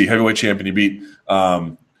WBC heavyweight champion.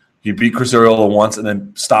 He beat Chris Arreola once and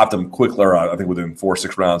then stopped him quickly, I think within 4 or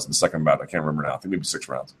 6 rounds in the second bout. I can't remember now. I think maybe 6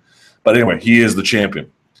 rounds. But anyway, he is the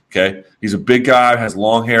champion. Okay, he's a big guy, has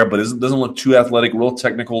long hair, but doesn't look too athletic, real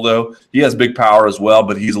technical though. He has big power as well,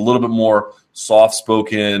 but he's a little bit more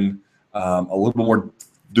soft-spoken, a little bit more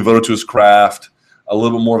devoted to his craft, a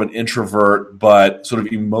little bit more of an introvert, but sort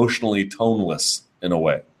of emotionally toneless in a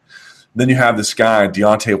way. Then you have this guy,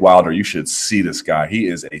 Deontay Wilder. You should see this guy. He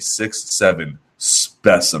is a 6'7"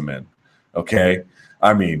 specimen, okay?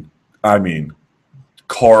 I mean,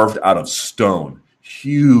 carved out of stone.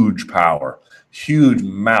 Huge power, huge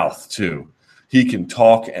mouth too. He can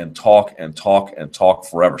talk and talk and talk and talk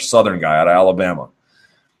forever. Southern guy out of Alabama.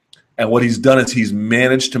 And what he's done is he's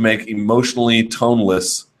managed to make emotionally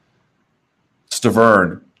toneless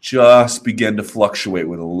Stiverne just begin to fluctuate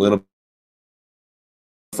with a little bit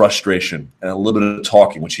of frustration and a little bit of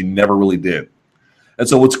talking, which he never really did. And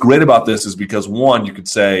so what's great about this is because, one, you could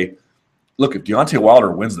say, look, if Deontay Wilder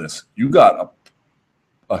wins this, you got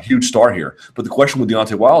a huge star here. But the question with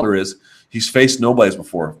Deontay Wilder is he's faced nobody's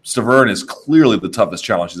before. Stiverne is clearly the toughest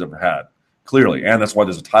challenge he's ever had, clearly, and that's why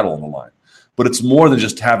there's a title on the line. But it's more than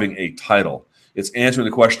just having a title. It's answering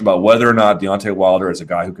the question about whether or not Deontay Wilder is a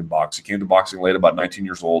guy who can box. He came to boxing late, about 19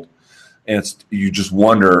 years old, and you just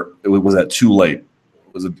wonder, was that too late?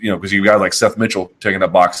 Was it, because you got like Seth Mitchell taking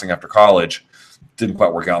up boxing after college. Didn't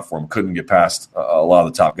quite work out for him. Couldn't get past a lot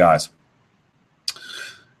of the top guys.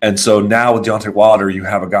 And so now with Deontay Wilder, you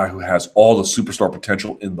have a guy who has all the superstar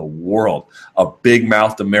potential in the world. A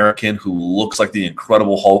big-mouthed American who looks like the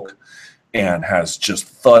Incredible Hulk. and has just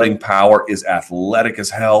thudding power, is athletic as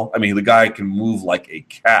hell. I mean, the guy can move like a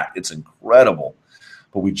cat. It's incredible.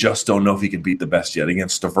 But we just don't know if he can beat the best yet.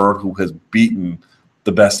 Against Stiverne, who has beaten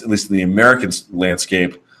the best, at least in the American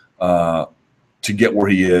landscape, to get where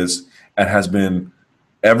he is, and has been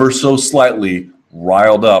ever so slightly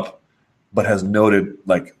riled up, but has noted,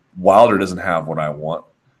 like, Wilder doesn't have what I want.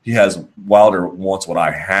 Wilder wants what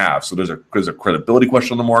I have. So there's a credibility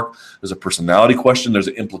question on the mark. There's a personality question. There's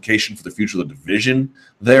an implication for the future of the division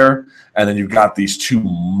there. And then you've got these two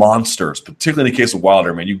monsters, particularly in the case of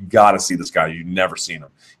Wilder, man. You've got to see this guy. You've never seen him.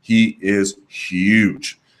 He is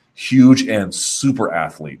huge and super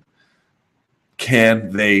athlete.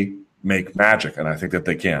 Can they make magic? And I think that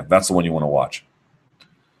they can. That's the one you want to watch.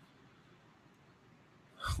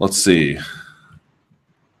 Let's see.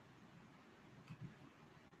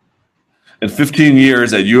 In 15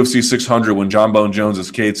 years at UFC 600, when Jon Jones is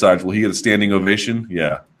cage side, will he get a standing ovation?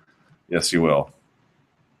 Yeah. Yes, he will.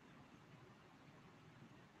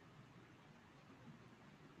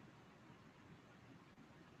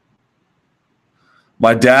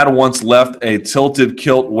 My dad once left a tilted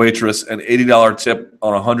kilt waitress an $80 tip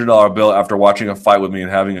on a $100 bill after watching a fight with me and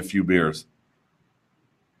having a few beers.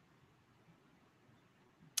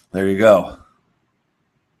 There you go.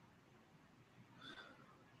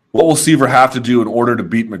 What will Siver have to do in order to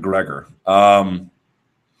beat McGregor?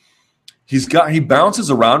 He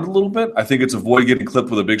bounces around a little bit. I think it's avoid getting clipped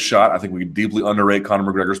with a big shot. I think we can deeply underrate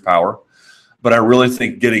Conor McGregor's power. But I really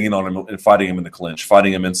think getting in on him and fighting him in the clinch,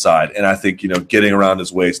 fighting him inside, and I think getting around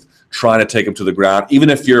his waist, trying to take him to the ground, even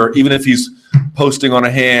if he's posting on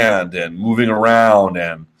a hand and moving around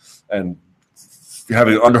and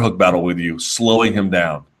having an underhook battle with you, slowing him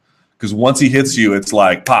down. Because once he hits you, it's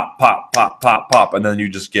like pop, pop, pop, pop, pop, and then you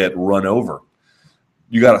just get run over.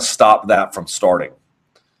 You got to stop that from starting.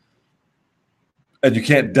 And you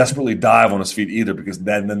can't desperately dive on his feet either, because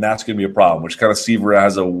then that's going to be a problem, which kind of Siver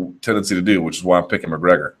has a tendency to do, which is why I'm picking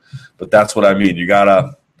McGregor. But that's what I mean. You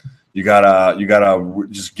have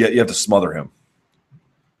to smother him.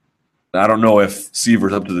 I don't know if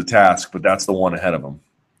Seaver's up to the task, but that's the one ahead of him.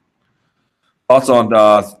 Thoughts on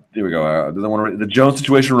here we go. The Jones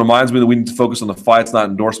situation reminds me that we need to focus on the fights, not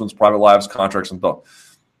endorsements, private lives, contracts, and thought.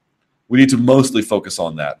 We need to mostly focus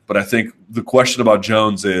on that. But I think the question about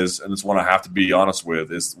Jones is, and it's one I have to be honest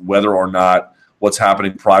with, is whether or not what's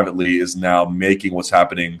happening privately is now making what's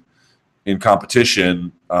happening in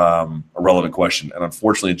competition a relevant question. And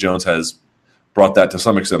unfortunately, Jones has brought that to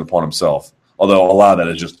some extent upon himself, although a lot of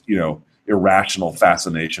that is just, irrational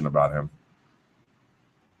fascination about him.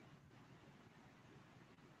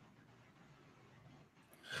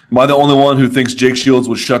 Am I the only one who thinks Jake Shields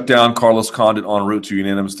would shut down Carlos Condit en route to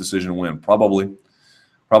unanimous decision win? Probably.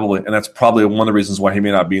 And that's probably one of the reasons why he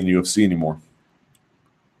may not be in the UFC anymore.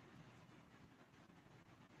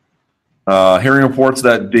 Hearing reports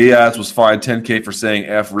that Diaz was fined $10K for saying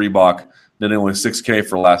F Reebok, then only $6K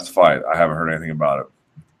for last fight. I haven't heard anything about it.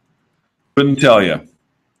 Couldn't tell you.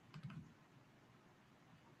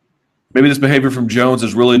 Maybe this behavior from Jones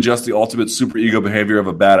is really just the ultimate superego behavior of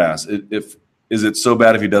a badass. Is it so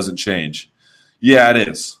bad if he doesn't change? Yeah, it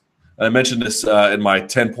is. And I mentioned this in my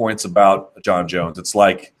 10 points about Jon Jones. It's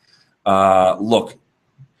like, look,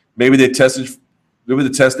 maybe the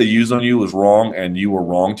test they used on you was wrong and you were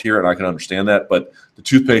wronged here, and I can understand that, but the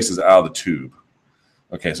toothpaste is out of the tube.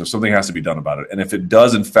 Okay, so something has to be done about it. And if it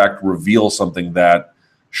does, in fact, reveal something that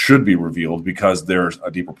should be revealed because there's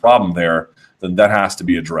a deeper problem there, then that has to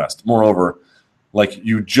be addressed. Moreover,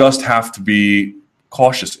 you just have to be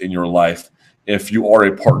cautious in your life if you are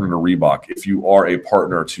a partner to Reebok, if you are a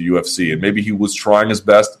partner to UFC, and maybe he was trying his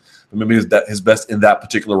best, but maybe his best in that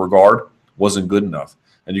particular regard wasn't good enough.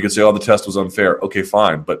 And you can say, the test was unfair. Okay,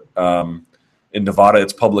 fine. But in Nevada,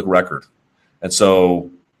 it's public record. And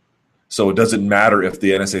so it doesn't matter if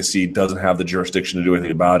the NSAC doesn't have the jurisdiction to do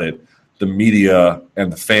anything about it. The media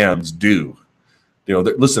and the fans do.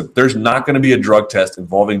 Listen, there's not going to be a drug test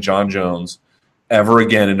involving Jon Jones ever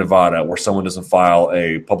again in Nevada where someone doesn't file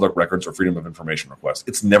a public records or freedom of information request.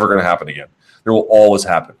 It's never going to happen again. There will always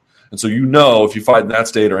happen. And so if you fight in that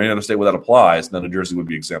state or any other state where that applies, then New Jersey would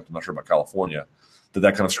be exempt. I'm not sure about California,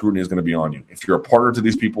 that kind of scrutiny is going to be on you. If you're a partner to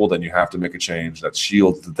these people, then you have to make a change that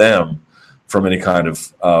shields them from any kind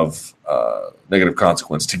of negative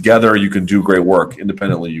consequence. Together, you can do great work.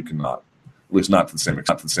 Independently, you cannot. At least not to the same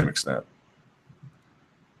extent.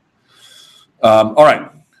 All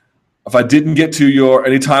right. if I didn't get to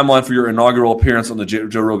any timeline for your inaugural appearance on the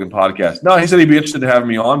Joe Rogan podcast. No, he said he'd be interested in having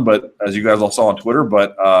me on, but as you guys all saw on Twitter,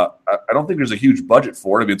 but I don't think there's a huge budget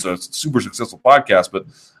for it. I mean, it's a super successful podcast, but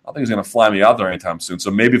I don't think he's going to fly me out there anytime soon. So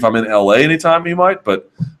maybe if I'm in LA anytime, he might.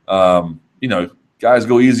 But, guys,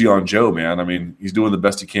 go easy on Joe, man. I mean, he's doing the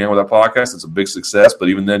best he can with that podcast. It's a big success, but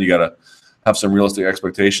even then you got to have some realistic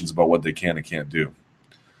expectations about what they can and can't do.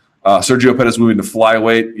 Sergio Pettis moving to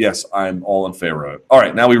flyweight. Yes, I'm all in favor of it. All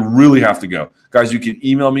right, now we really have to go. Guys, you can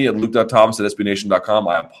email me at luke.thomas@sbnation.com.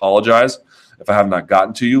 I apologize if I have not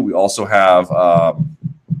gotten to you. We also have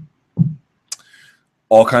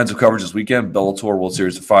all kinds of coverage this weekend, Bellator, World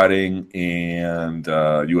Series of Fighting, and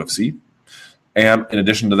UFC. And in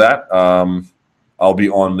addition to that, I'll be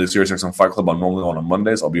on the SiriusXM Fight Club. I'm normally on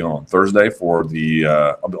Mondays. I'll be on Thursday for the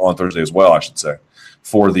I'll be on Thursday as well, I should say,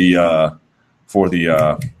 for the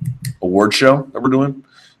award show that we're doing.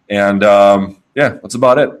 And that's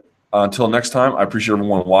about it. Until next time, I appreciate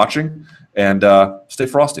everyone watching, and stay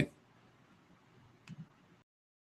frosty.